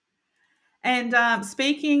 And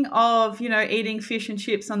speaking of, eating fish and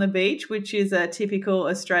chips on the beach, which is a typical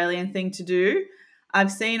Australian thing to do,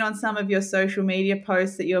 I've seen on some of your social media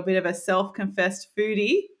posts that you're a bit of a self-confessed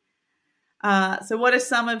foodie. So what are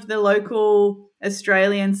some of the local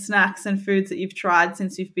Australian snacks and foods that you've tried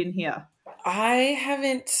since you've been here? I've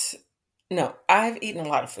eaten a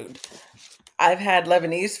lot of food. I've had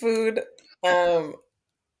Lebanese food.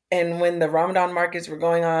 And when the Ramadan markets were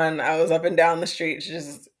going on, I was up and down the streets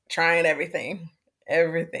just trying everything.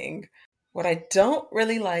 Everything. What I don't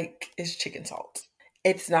really like is chicken salt.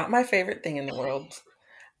 It's not my favorite thing in the world.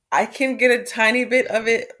 I can get a tiny bit of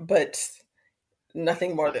it, but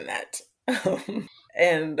nothing more than that.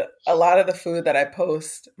 And a lot of the food that I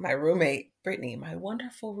post, my roommate, Brittany, my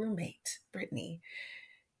wonderful roommate, Brittany,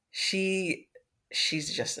 she's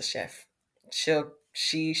just a chef.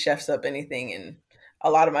 She chefs up anything, and a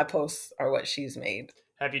lot of my posts are what she's made.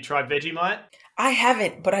 Have you tried Vegemite? I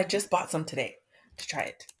haven't, but I just bought some today to try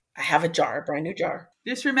it. I have a brand new jar.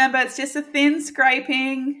 Just remember, it's just a thin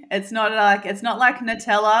scraping. It's not like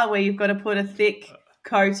Nutella where you've got to put a thick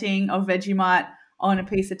coating of Vegemite on a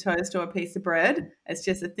piece of toast or a piece of bread. It's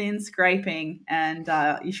just a thin scraping, and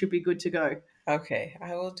you should be good to go. Okay,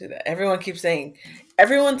 I will do that. Everyone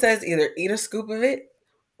says either eat a scoop of it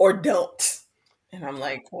or don't. And I'm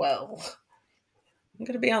like, well, I'm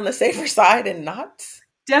going to be on the safer side and not.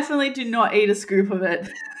 Definitely do not eat a scoop of it.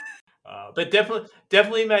 But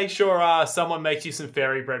definitely make sure someone makes you some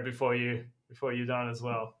fairy bread before you're done as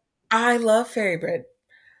well. I love fairy bread.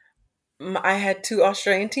 I had 2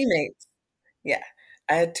 Australian teammates. Yeah,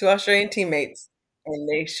 I had 2 Australian teammates, and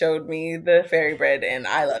they showed me the fairy bread, and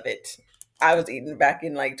I love it. I was eating back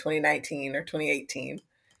in like 2019 or 2018.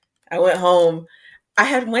 I went home.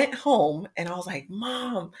 And I was like,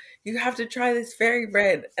 Mom, you have to try this fairy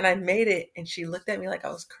bread. And I made it, and she looked at me like I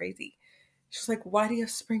was crazy. She was like, why do you have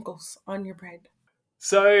sprinkles on your bread?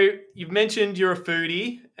 So you've mentioned you're a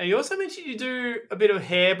foodie, and you also mentioned you do a bit of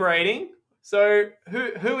hair braiding. So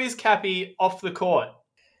who is Kappy off the court?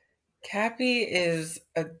 Kappy is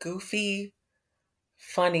a goofy,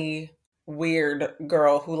 funny, weird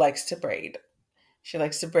girl who likes to braid. She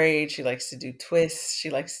likes to braid. She likes to do twists. She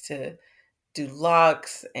likes to do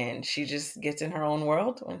locks, and she just gets in her own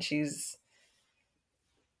world when she's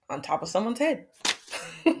on top of someone's head.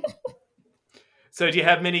 So do you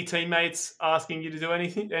have many teammates asking you to do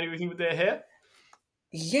anything with their hair?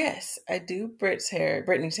 Yes, I do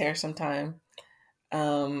Brittany's hair sometime.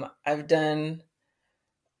 I've done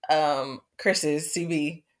Chris's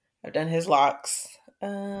CB. I've done his locks.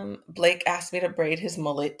 Blake asked me to braid his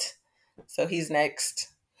mullet, so he's next.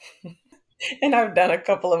 And I've done a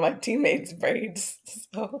couple of my teammates' braids.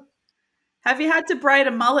 So. Have you had to braid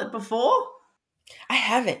a mullet before? I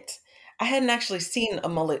haven't. I hadn't actually seen a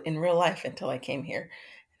mullet in real life until I came here.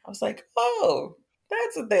 I was like, oh,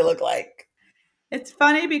 that's what they look like. It's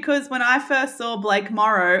funny because when I first saw Blake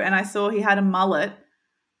Morrow and I saw he had a mullet,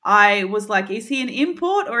 I was like, is he an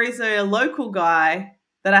import or is he a local guy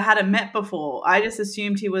that I hadn't met before? I just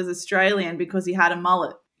assumed he was Australian because he had a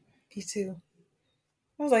mullet. Me too.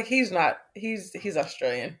 I was like, he's not. He's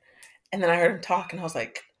Australian. And then I heard him talk and I was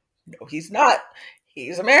like, no, he's not.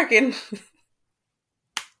 He's American.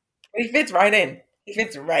 He fits right in. He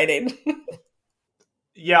fits right in.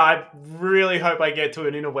 Yeah, I really hope I get to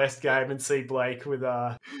an Inner West game and see Blake with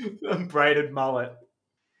a braided mullet.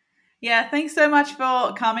 Yeah, thanks so much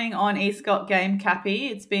for coming on East Got Game, Kappy.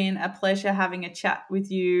 It's been a pleasure having a chat with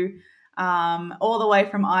you all the way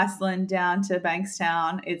from Iceland down to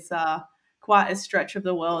Bankstown. It's quite a stretch of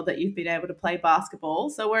the world that you've been able to play basketball.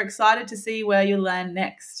 So we're excited to see where you land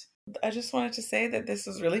next. I just wanted to say that this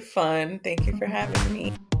was really fun. Thank you for having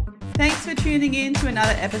me. Thanks for tuning in to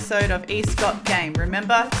another episode of East Got Game.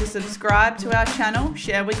 Remember to subscribe to our channel,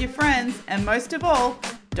 share with your friends, and most of all,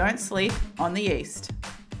 don't sleep on the East.